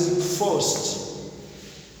was forced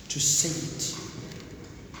to say it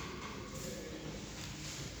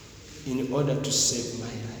in order to save my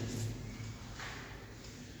life.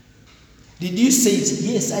 Did you say it?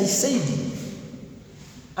 Yes, I said it.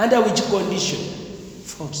 Under which condition?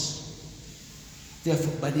 Force.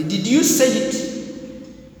 Therefore, but did you say it?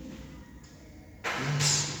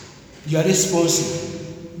 Yes. You are responsible.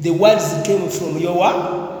 The words came from your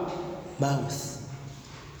mouth.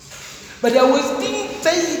 But I was being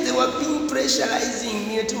paid, they were being pressurizing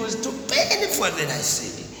me, it was too painful that I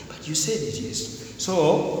said it. But you said it, yes.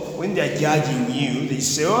 So, when they are judging you, they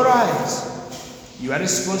say, all right, you are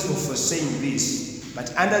responsible for saying this,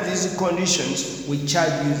 but under these conditions, we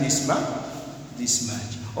charge you this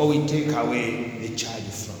much, or we take away the charge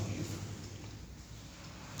from you.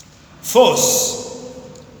 Force.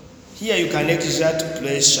 Here you can exert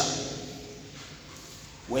pressure.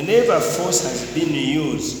 Whenever force has been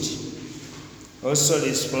used, also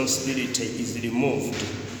responsibility is removed,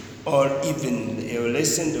 or even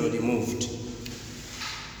lessened or removed.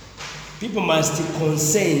 People must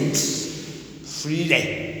consent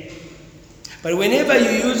freely. But whenever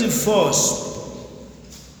you use force,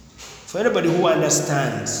 for anybody who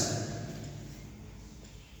understands,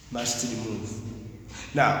 must remove.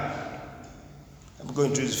 Now, I'm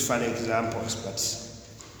going to use funny examples, but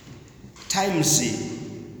times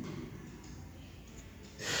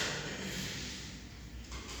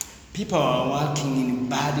people are working in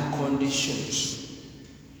bad conditions,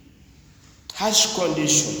 harsh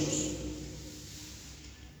conditions.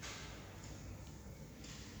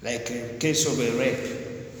 Like a case of a rape,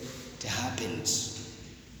 it happens.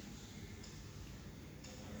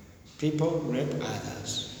 People rape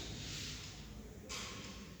others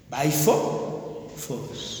by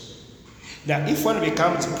force. Now, if one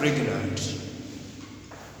becomes pregnant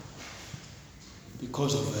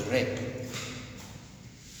because of a rape,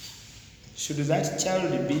 should that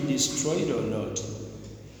child be destroyed or not?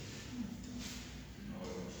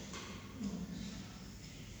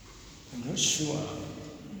 I'm not sure.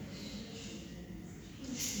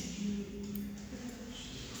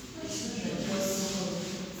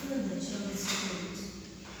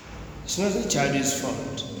 It's not the child's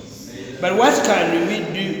fault. But what can we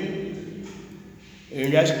do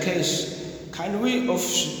in that case? Can we,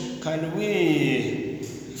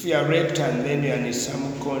 if you are raped and then you are in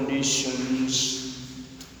some conditions,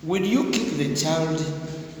 would you keep the child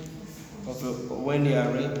when you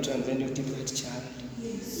are raped and then you keep that child?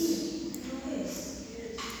 Yes.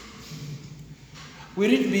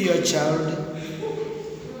 Will it be your child?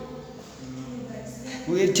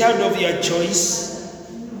 Will a child of your choice?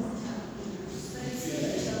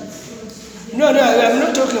 No, I'm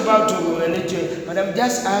not talking about but I'm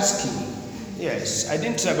just asking. Yes, I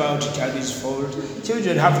didn't say about child's fault.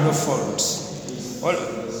 Children have no faults. All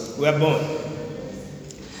we are born.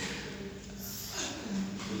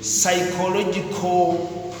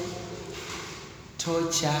 Psychological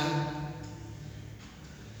torture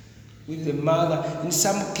with the mother. In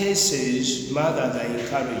some cases, mothers are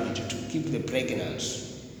encouraged to keep the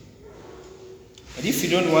pregnancy. But if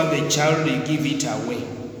you don't want the child, you give it away.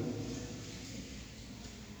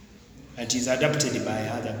 And it is adopted by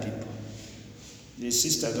other people. The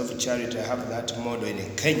Sisters of Charity have that model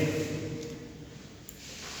in Kenya.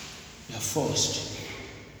 They are forced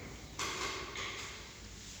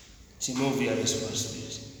to move your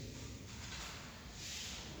responsibility.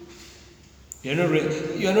 You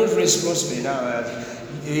are not responsible now.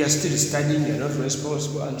 You are still studying, you are not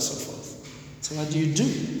responsible, and so forth. So what do you do?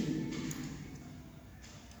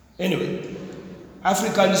 Anyway,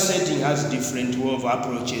 African setting has different way of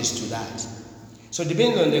approaches to that. So it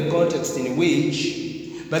depends on the context in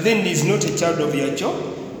which, but then it's not a child of your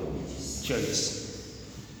choice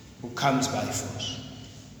who comes by force.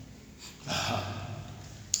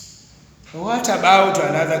 What about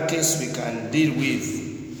another case we can deal with?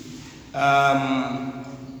 I'm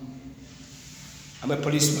a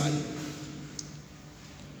policeman.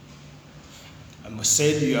 I'm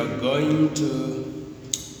said you are going to,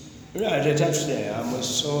 at the time today, I'm a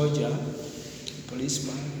soldier,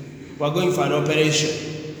 policeman. We're going for an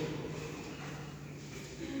operation.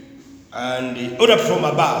 And order from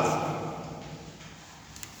above.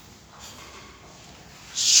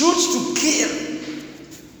 Shoot to kill.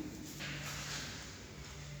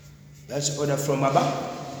 That's order from above.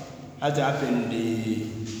 That happened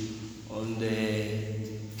on the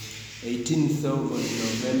 18th of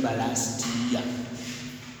November last year.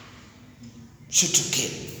 Shoot to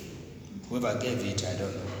kill. Whoever gave it, I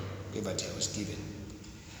don't know. Whoever it was given.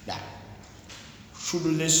 Now, should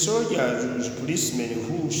the soldiers, policemen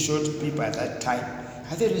who shot people at that time,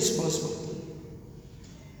 are they responsible?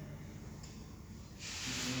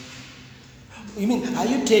 You mean, are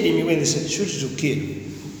you telling me when they said shoot to kill,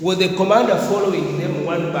 was the commander following them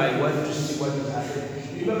one by one to see what would happen?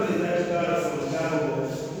 You remember the night guard from Tango,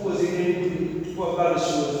 who was in the poor girl,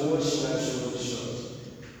 she was watching and she was shot.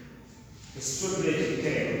 A stupid lady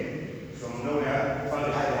came from nowhere,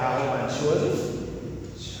 found her home, and she wasn't.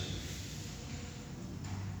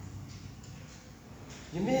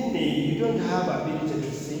 You mean you don't have ability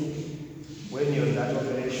to think when you're in that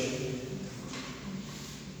operation?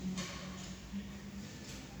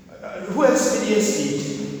 Who experienced it?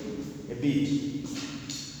 A bit.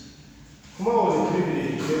 Kuma was a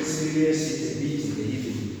privilege to experience it a bit in the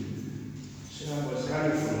evening. So I was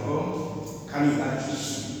coming from home, coming back to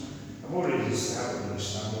school. I've already started to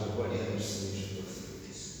understand what body helps me to go through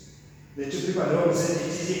this. The two people at home said it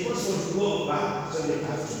is impossible to go back, so they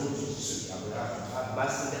have to go to school. I will have to have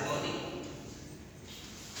mass in the morning.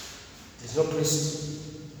 There's no place.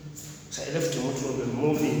 So I left Tomoto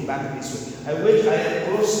moving back this way. I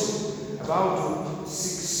crossed about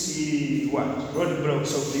 60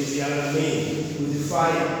 roadblocks of this young man with the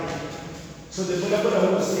fire. So the brother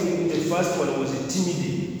who was thinking the first one was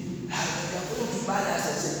intimidated. They are going to ban us. I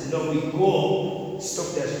said, no, we go. Stop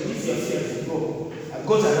there. If you are feared, we go. I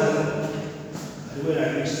got another. And when I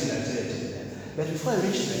reached the tent. But before I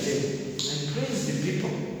reached the tent, I praised the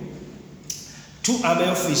people. 2 army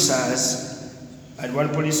officers and 1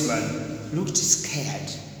 policeman looked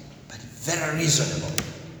scared, but very reasonable.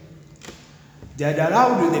 They had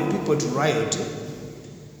allowed the people to riot,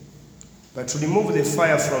 but to remove the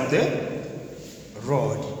fire from the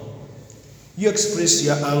road. You express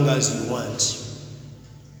your anger as you want.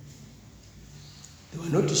 They were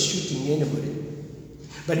not shooting anybody,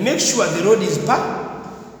 but make sure the road is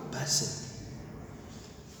passing.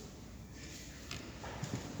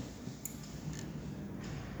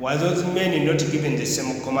 Were those men not given the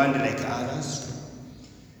same command like others?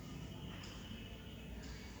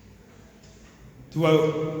 They were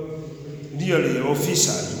really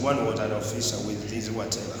officers. One was an officer with this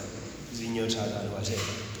whatever, Zinyota and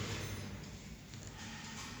whatever.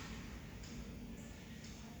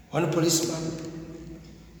 One policeman,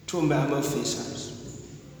 2 army officers.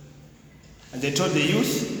 And they told the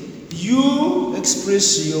youth, you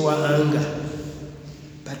express your anger,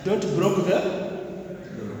 but don't block the road.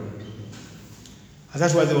 And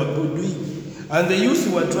that's what they were doing. And the youth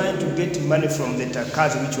were trying to get money from the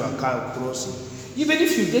cars which were crossing. Even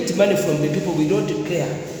if you get money from the people, we don't care.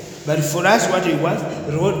 But for us, what we want,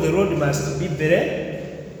 the road must be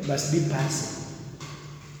passing.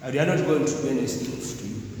 And we are not going to do anything to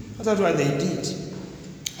you. That's what they did.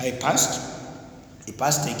 I passed. He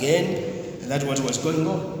passed again. And that's what was going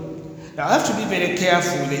on. Now I have to be very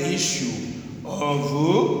careful with the issue of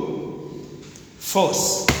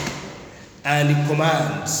force and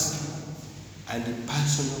commands and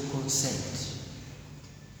personal consent.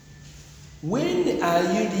 When are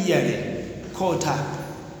you really caught up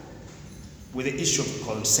with the issue of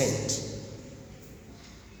consent?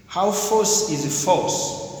 How force is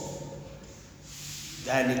force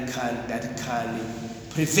that can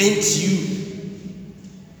prevent you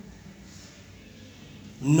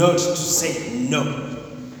not to say no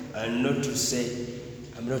and not to say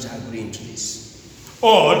I'm not agreeing to this,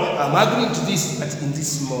 or I'm agreeing to this but in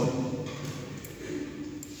this model.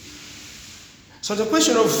 So the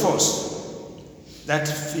question of force, that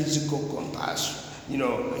physical compassion,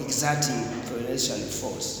 exerting financial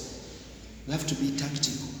force, you have to be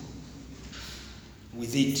tactical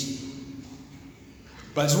with it.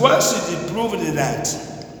 But once it is proven that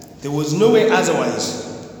there was no way otherwise,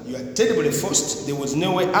 you are terribly forced, there was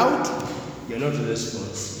no way out, you are not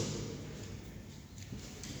responsible.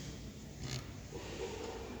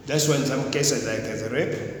 That's why in some cases, like as a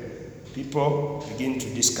rape, people begin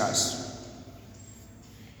to discuss,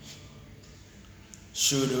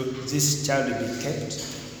 should this child be kept?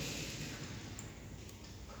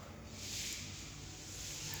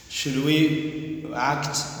 Should we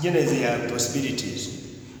act? There are possibilities.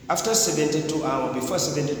 After 72 hours, before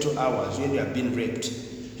 72 hours, when you have been raped,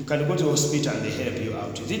 you can go to the hospital and they help you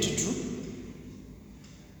out. Is it true?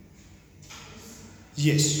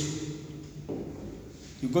 Yes.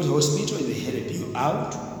 You go to the hospital, they help you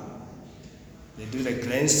out. They do the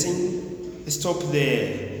cleansing. They stop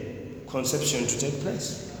the conception to take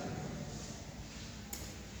place.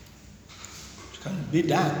 It can be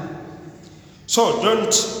done. So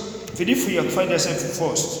if you find yourself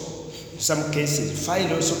forced, in some cases,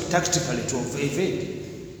 find also tactically to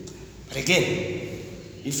evade. But again,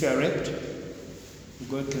 if you are raped, you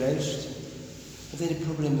go cleansed. But then the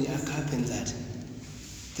problem happened that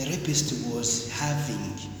the rapist was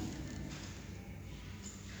having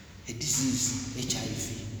a disease, HIV,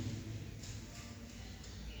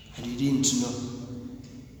 and you didn't know.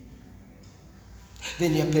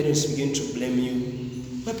 Then your parents begin to blame you.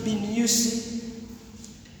 But you see,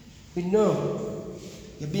 we know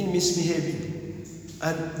you've been misbehaving,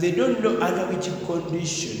 and they don't know under which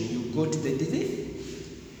condition you got the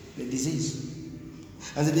disease,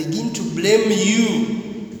 and they begin to blame you.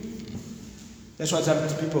 That's why some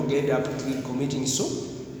people get up to committing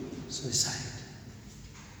suicide.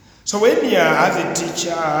 So when you are, as a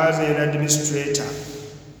teacher, as an administrator,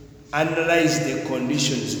 analyze the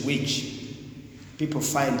conditions which people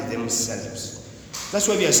find themselves. That's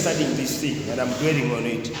why we are studying this thing, and I'm dwelling on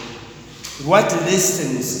it. What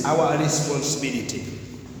lessens our responsibility?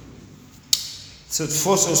 So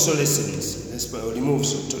force also lessens,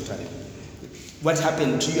 removes totally. What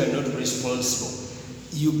happened to you are not responsible.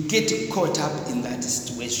 You get caught up in that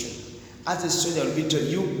situation. As a soldier will be told,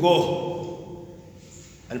 you go.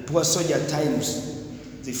 And poor soldier at times,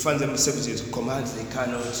 they find themselves with commands they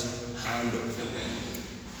cannot handle.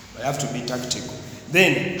 They have to be tactical.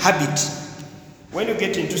 Then, habit. When you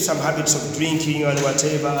get into some habits of drinking and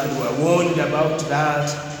whatever, and we are warned about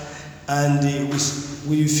that, and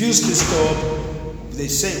we refuse to stop, they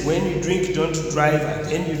say when you drink, don't drive, and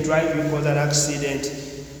then you drive, you cause an accident,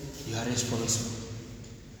 you are responsible.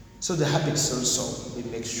 So the habits also, we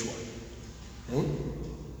make sure.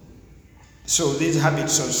 So these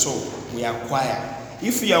habits also we acquire.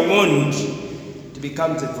 If we are warned, it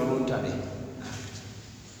becomes a voluntary act.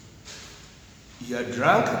 You are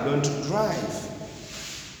drunk, don't drive.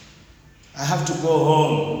 I have to go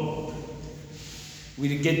home.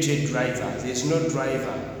 We'll get to a driver. There's no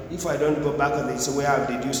driver. If I don't go back, they say, where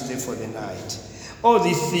did you stay for the night? All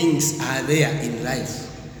these things are there in life.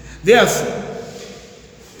 Therefore,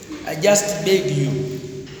 I just beg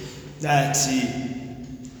you that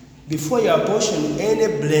before you apportion any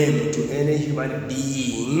blame to any human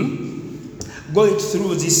being, going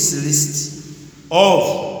through this list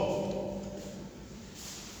of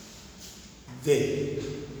the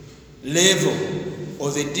level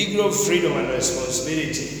or the degree of freedom and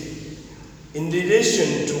responsibility in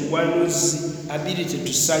relation to one's ability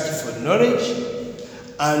to search for knowledge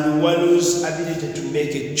and one's ability to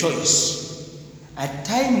make a choice. At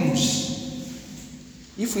times,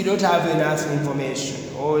 if we don't have enough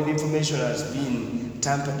information, or the information has been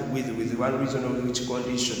tampered with one reason of which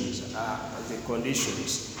conditions are the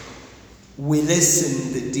conditions, we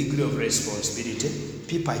lessen the degree of responsibility.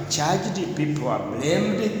 People are charged, people are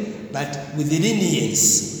blamed, but with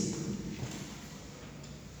leniency.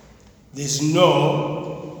 There's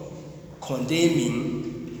no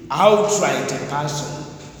condemning outright a person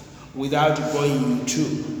without going into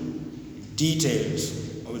details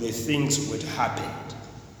of the things that happened.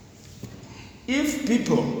 If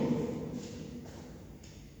people,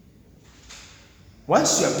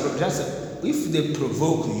 once you are if they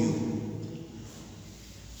provoke you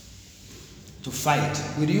to fight,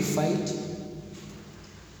 will you fight?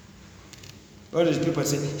 All these people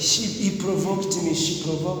say, he provoked me, she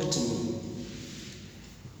provoked me.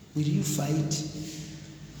 Will you fight?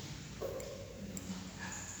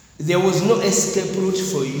 There was no escape route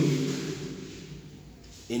for you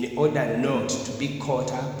in order not to be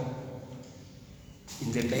caught up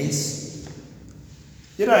in the mess.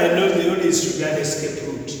 I know there always should be an escape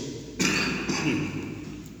route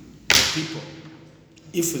for people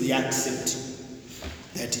if they accept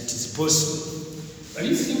that it is possible. But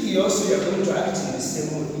you think you also are going to act in the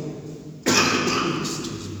same way.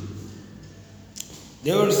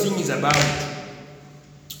 The whole thing is about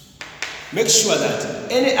make sure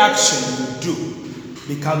that any action you do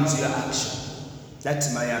becomes your action.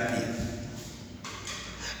 That's my appeal.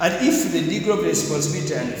 And if the degree of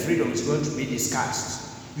responsibility and freedom is going to be discussed,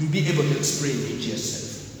 you'll be able to explain it yourself.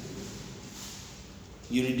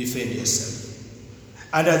 You will defend yourself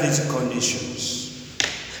under these conditions.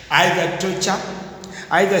 Either torture,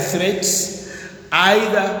 either threats,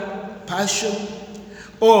 either passion,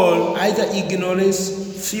 or either ignorance,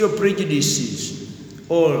 fear, prejudices,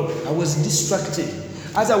 or I was distracted.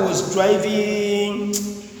 As I was driving,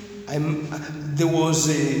 there was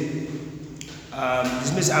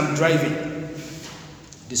I'm driving.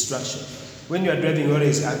 Distraction. When you are driving,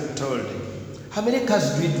 always I'm told, how many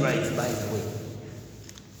cars do we drive, by the way?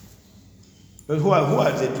 But who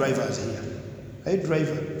are the drivers here? Are you a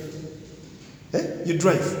driver? Eh? You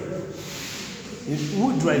drive?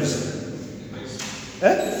 Who drives?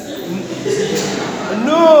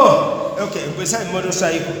 No! Okay, besides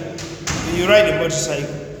motorcycle, you ride a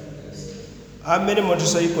motorcycle. How many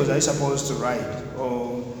motorcycles are you supposed to ride?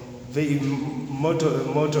 Or the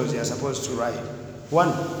motors you are supposed to ride?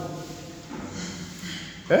 One.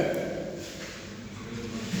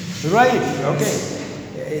 Ride,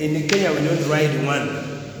 okay. In Kenya, we don't ride one.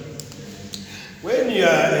 When you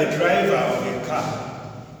are a driver of a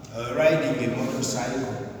car, riding a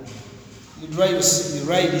motorcycle, you ride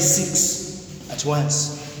 6 at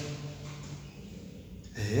once.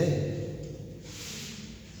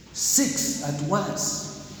 6 at once.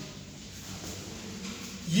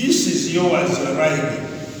 This is yours, you're riding.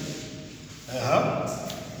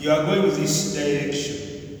 You are going this direction.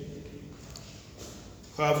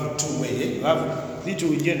 You have 2 way. You have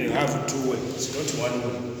little generally you have 2 ways, not 1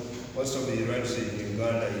 way. Most of the roads in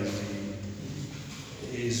Uganda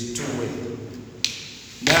is 2 way.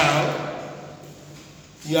 Now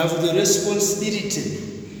you have the responsibility,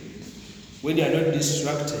 when you are not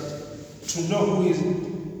distracted, to know who is,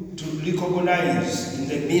 to recognize in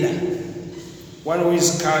the mirror one who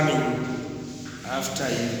is coming after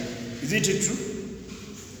you. Is it true?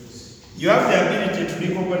 You have the ability to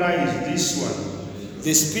recognize this one,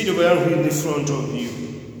 the speed of one who is in front of you.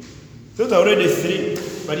 Those are already 3,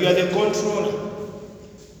 but you are the controller.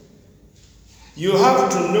 You have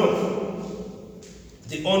to know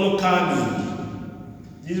the oncoming.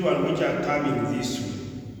 These ones which are coming this way,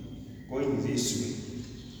 going this way.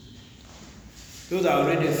 Those are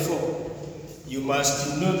already 4. You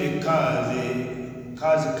must know the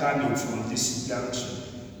cars coming from this junction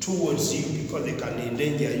towards you because they can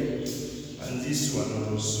endanger you. And this one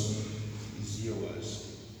also is yours.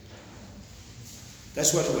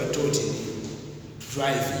 That's what we're taught in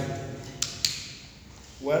driving.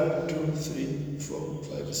 1, 2, 3, 4,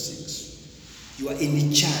 5, 6. You are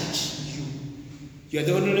in charge. You are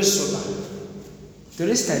the only sober. The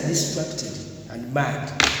rest are distracted and mad.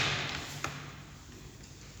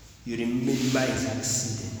 You minimize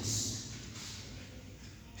accidents.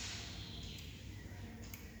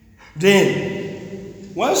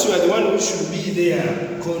 Then, once you are the one who should be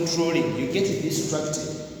there controlling, you get distracted.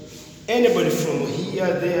 Anybody from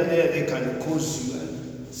here, there, they can cause you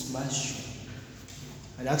and smash you.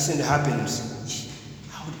 An accident happens.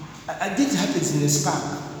 This happens in a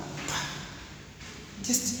spark.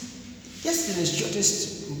 Just in the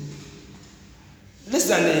shortest, less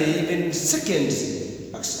than even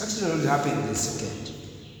seconds, accident will happen in a second.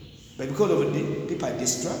 But because of the people are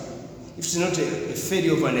distracted, if it's not a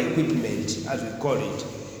failure of an equipment, as we call it,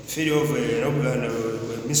 failure of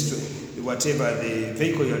a mystery, whatever the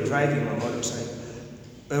vehicle you're driving or motorcycle,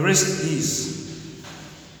 the rest is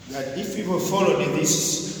that if people follow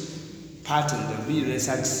this pattern, there will be less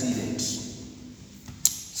accidents.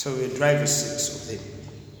 So we drive 6 of them.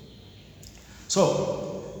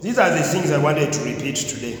 So these are the things I wanted to repeat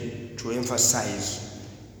today to emphasize.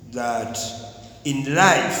 that in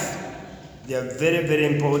life they are very, very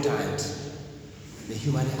important. The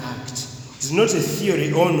human act is not a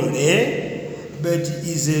theory only, but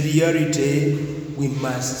is a reality we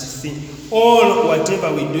must think. All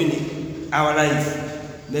whatever we do in our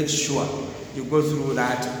life, make sure you go through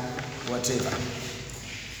that whatever.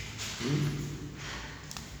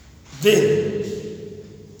 Then,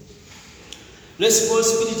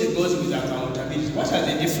 responsibility goes with accountability. What are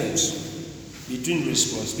the difference between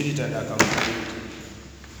responsibility and accountability?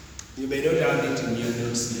 You may not have it in your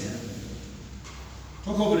notes there.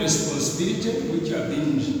 Talk of responsibility, which you have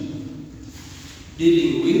been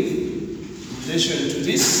dealing with in relation to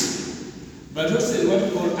this, but also what we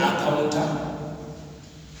call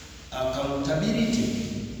accountability.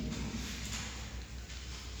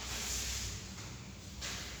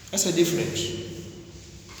 That's a difference.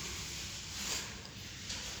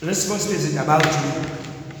 Responsibility is about you,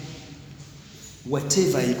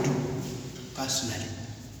 whatever you do personally.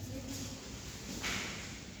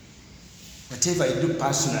 Whatever I do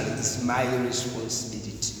personally is my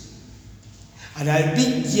responsibility. And I'll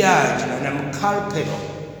be judged and I'm culpable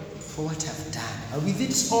for what I've done. With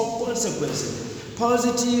its all consequences,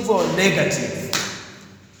 positive or negative.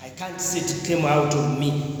 I can't say it came out of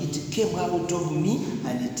me. It came out of me,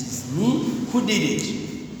 and it is me who did it.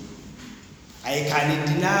 I can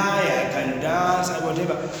deny, I can dance, or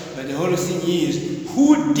whatever, but the whole thing is,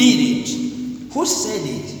 who did it? Who said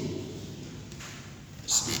it?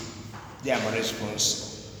 They are my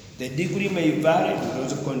response. The degree may vary with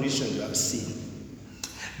those conditions you have seen.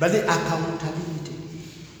 But the accountability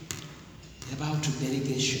is about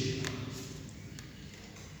delegation.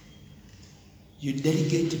 You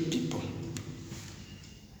delegate to people.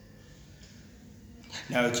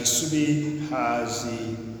 Now, Kisubi has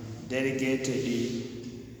delegated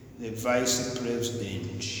the vice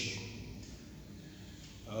president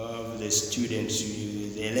of the students.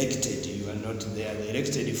 They elected, you are not there. They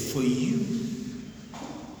elected for you,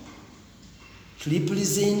 to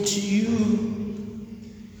represent you.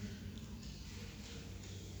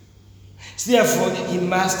 So therefore, he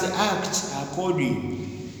must act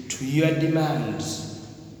according to your demands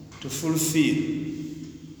to fulfill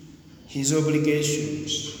his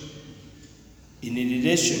obligations in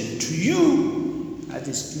relation to you as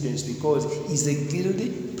the students, because he's a guild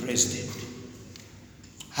president.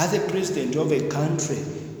 As a president of a country,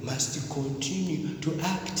 must continue to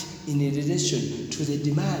act in relation to the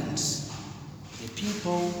demands of the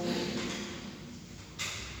people.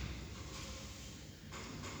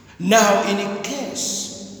 Now, in a case,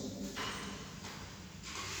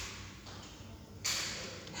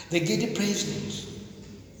 the guild president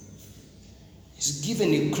is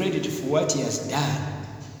given credit for what he has done.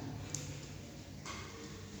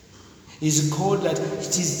 Is called that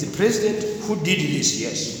it is the president who did this,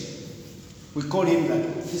 yes. We call him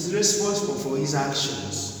that. He's responsible for his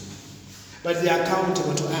actions. But they are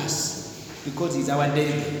accountable to us because he's our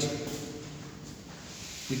delegate.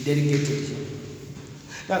 We delegated him.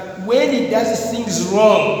 Now, when he does things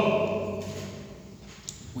wrong,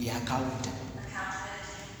 we are accountable.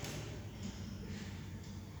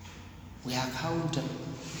 We are accountable.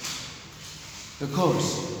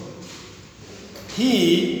 Because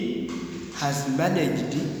he has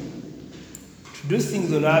managed to do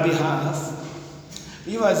things on our behalf. If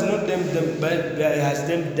he has not done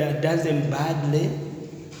them badly,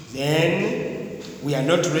 then we are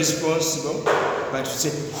not responsible. But to say,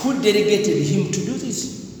 who delegated him to do this?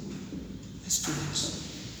 The students.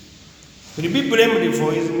 Will he be blamed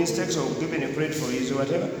for his mistakes or given a credit for his or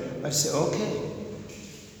whatever? But say, okay.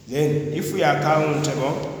 Then, if we are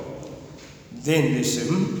accountable, then they say,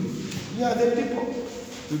 we are the people.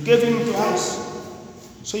 You gave him to us,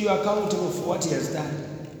 so you are accountable for what he has done.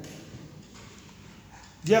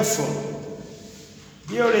 Therefore,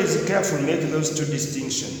 be always careful to make those two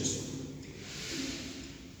distinctions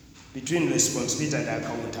between responsibility and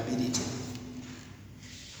accountability.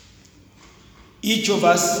 Each of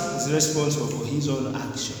us is responsible for his own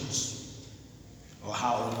actions or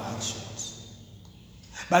her own actions.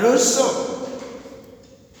 But also,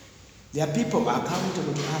 there are people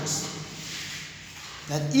accountable to us.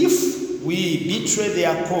 That if we betray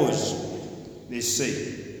their cause, they say,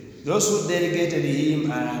 those who delegated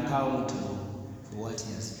him are accountable for what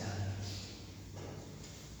he has done.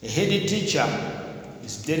 A head teacher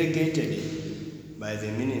is delegated by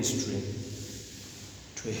the ministry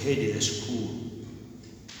to a head of the school.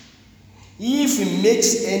 If he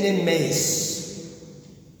makes any mess,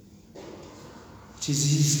 it is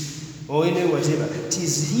his, or any whatever, it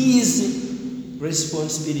is his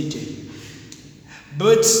responsibility.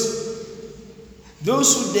 But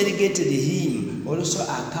those who delegated him also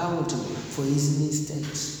accountable for his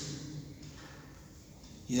mistakes.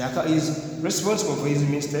 He's responsible for his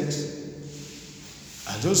mistakes.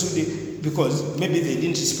 And also because maybe they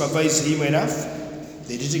didn't supervise him enough,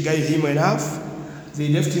 they didn't guide him enough, they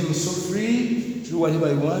left him so free to do whatever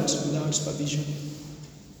he wants without supervision.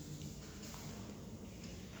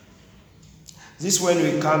 This when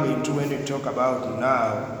we talk about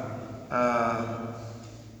now,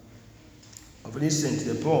 of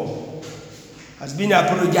recent, Paul has been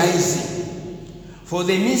apologizing for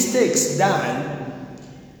the mistakes done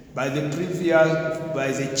by the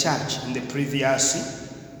church in the previous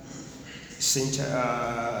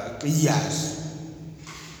years.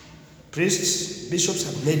 Priests, bishops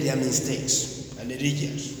have made their mistakes, and the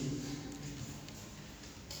religious.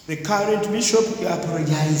 The current bishop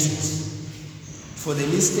apologizes for the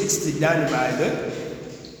mistakes done by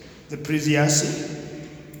the previous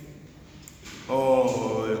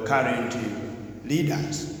or current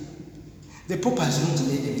leaders. The Pope has not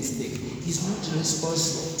made a mistake. He's not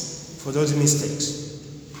responsible for those mistakes.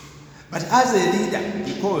 But as a leader,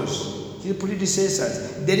 because his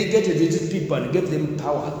predecessors delegated these people and gave them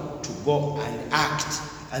power to go and act,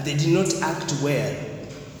 and they did not act well,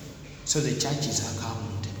 so the church is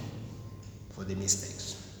accountable for the mistakes.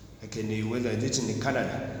 Like whether it's in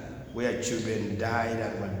Canada, where children died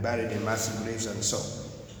and were buried in massive graves and so.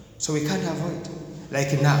 So we can't avoid.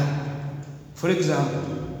 Like now, for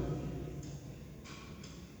example,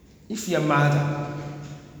 if your mother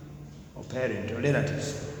or parent or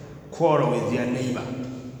relatives quarrel with your neighbor,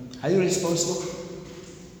 are you responsible?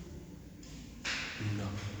 No.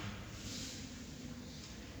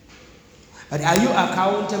 But are you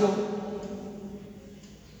accountable?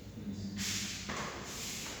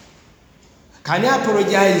 Can you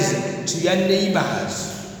apologize to your neighbors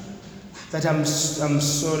that I'm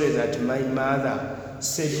sorry that my mother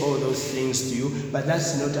said all those things to you, but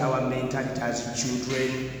that's not our mentality as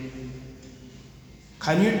children?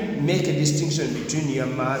 Can you make a distinction between your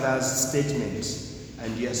mother's statement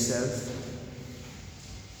and yourself?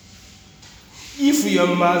 If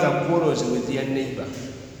your mother quarrels with your neighbor,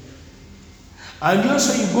 and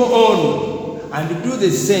also you go on and do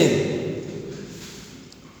the same,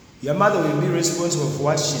 your mother will be responsible for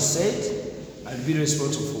what she said and be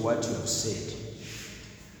responsible for what you have said.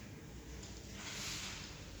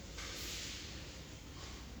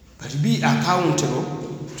 But be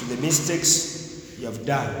accountable to the mistakes you have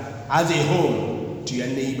done as a home to your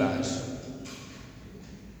neighbors.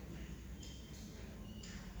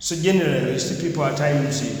 So generally, you see people at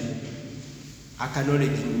times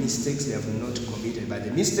acknowledging mistakes they have not committed, but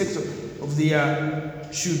the mistakes of their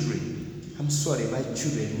children. I'm sorry, my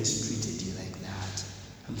children mistreated you like that.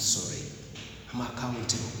 I'm sorry. I'm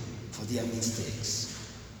accountable for their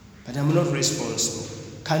mistakes, but I'm not responsible.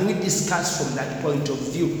 Can we discuss from that point of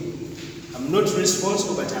view? I'm not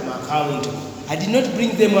responsible, but I'm accountable. I did not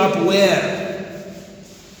bring them up well.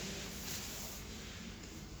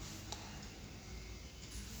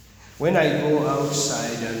 When I go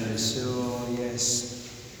outside and say, oh yes,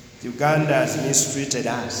 Uganda has mistreated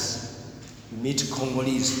us, we meet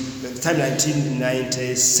Congolese. At the time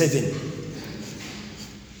 1997,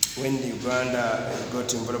 when Uganda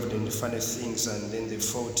got involved in the funny things and then they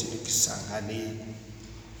fought in Kisangani,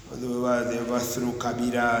 they overthrew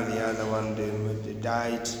Kabila, the other one, they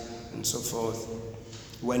died, and so forth.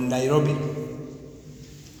 When Nairobi,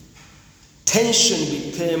 tension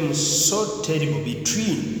became so terrible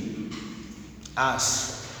between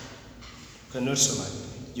us, cannot survive.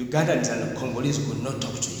 Ugandans and Congolese could not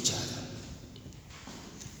talk to each other.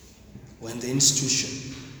 When the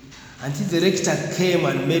institution, until the rector came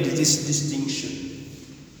and made this distinction.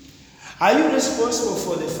 Are you responsible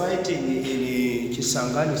for the fighting in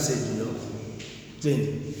Kisangani? Said no.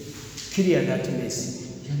 Then clear that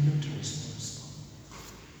mess. You're not responsible.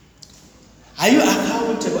 Are you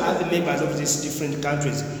accountable as the members of these different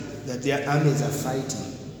countries that their armies are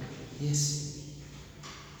fighting? Yes.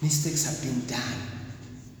 Mistakes have been done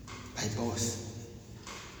by both.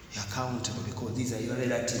 You're accountable because these are your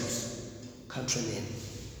relatives, countrymen.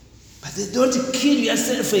 But they don't kill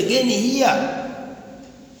yourself again here.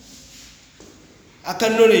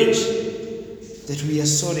 Acknowledge that we are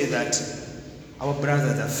sorry that our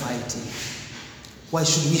brothers are fighting. Why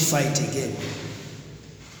should we fight again?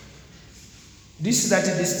 This is that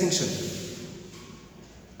distinction.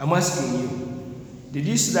 I'm asking you, did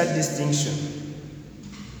you see that distinction?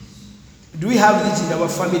 Do we have this in our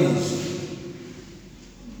families?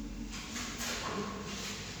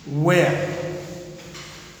 Where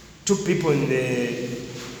two people in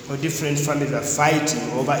or different families are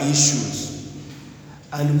fighting over issues,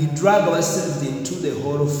 and we drag ourselves into the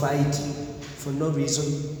whole fight for no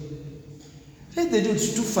reason. Let the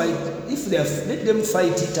youth to fight. If they have, let them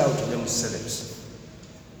fight it out themselves.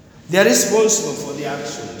 They are responsible for their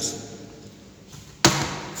actions.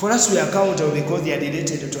 For us, we are accountable because they are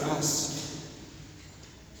related to us.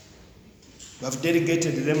 We have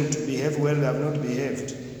delegated them to behave well, they have not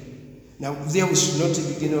behaved. Now, they should not,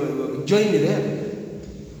 join them.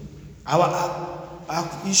 Our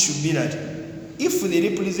issue should be that if they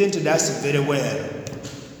represented us very well,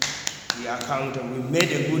 we are accountable. We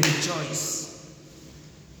made a good choice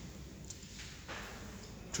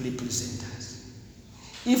to represent us.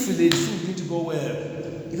 If they didn't go well,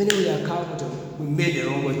 even if we are accountable, we made a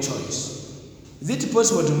wrong choice. Is it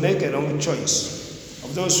possible to make a wrong choice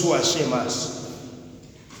of those who shame us?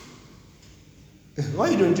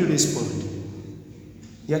 Why don't you respond?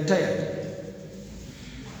 You're tired.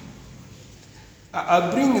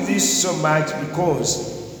 I bring this so much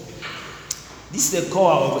because this is the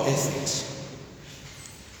core of ethics.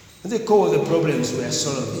 The core of the problems we are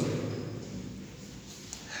solving.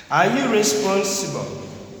 Are you responsible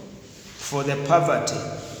for the poverty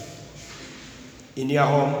in your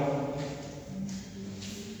home?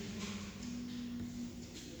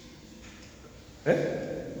 No.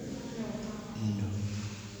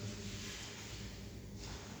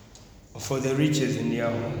 For the riches in your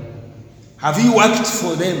home? Have you worked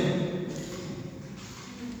for them?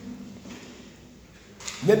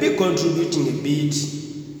 Maybe contributing a bit,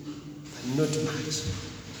 but not much.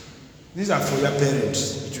 These are for your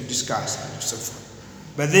parents to discuss and so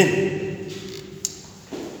forth. But then,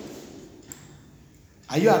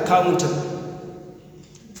 are you accountable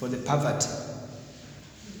for the poverty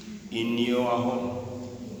in your home?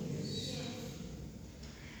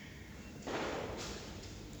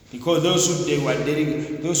 Because those who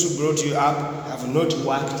brought you up have not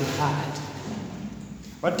worked hard.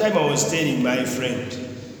 One time I was telling my friend,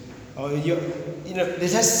 let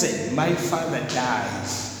us say my father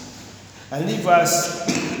dies and leave us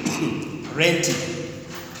renting,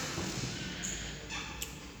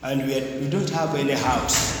 and we don't have any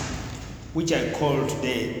house, which I call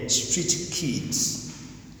today street kids.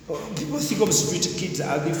 People think of street kids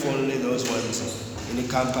as if only those ones in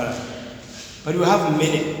Kampala. But we have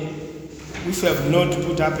many. If you have not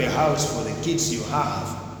put up a house for the kids you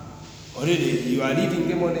have, already you are leaving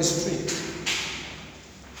them on the street.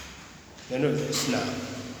 You know this now.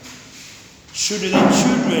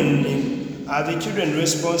 Are the children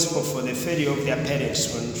responsible for the failure of their parents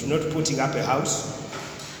for not putting up a house?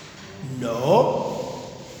 No.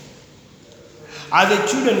 Are the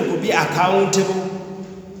children who could be accountable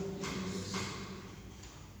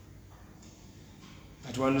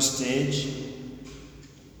at one stage?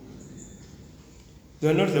 They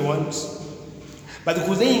are not the ones. But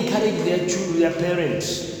could they encourage their children, their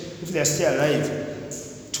parents, if they are still alive,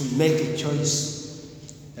 to make a choice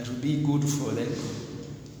that will be good for them?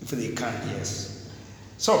 If they can, yes.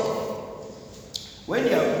 So, when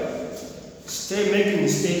you are making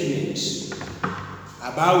statements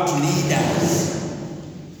about leaders,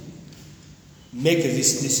 make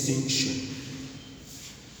this distinction.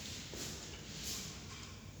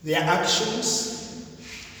 Their actions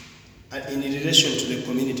and in relation to the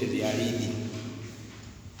community they are leading.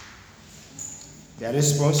 They are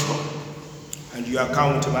responsible, and you are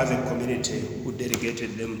accountable as a community who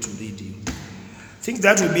delegated them to lead you. I think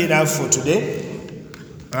that will be enough for today.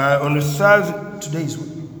 On the Thursday, today is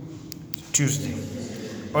Tuesday.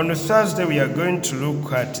 On the Thursday, we are going to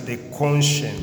look at the conscience.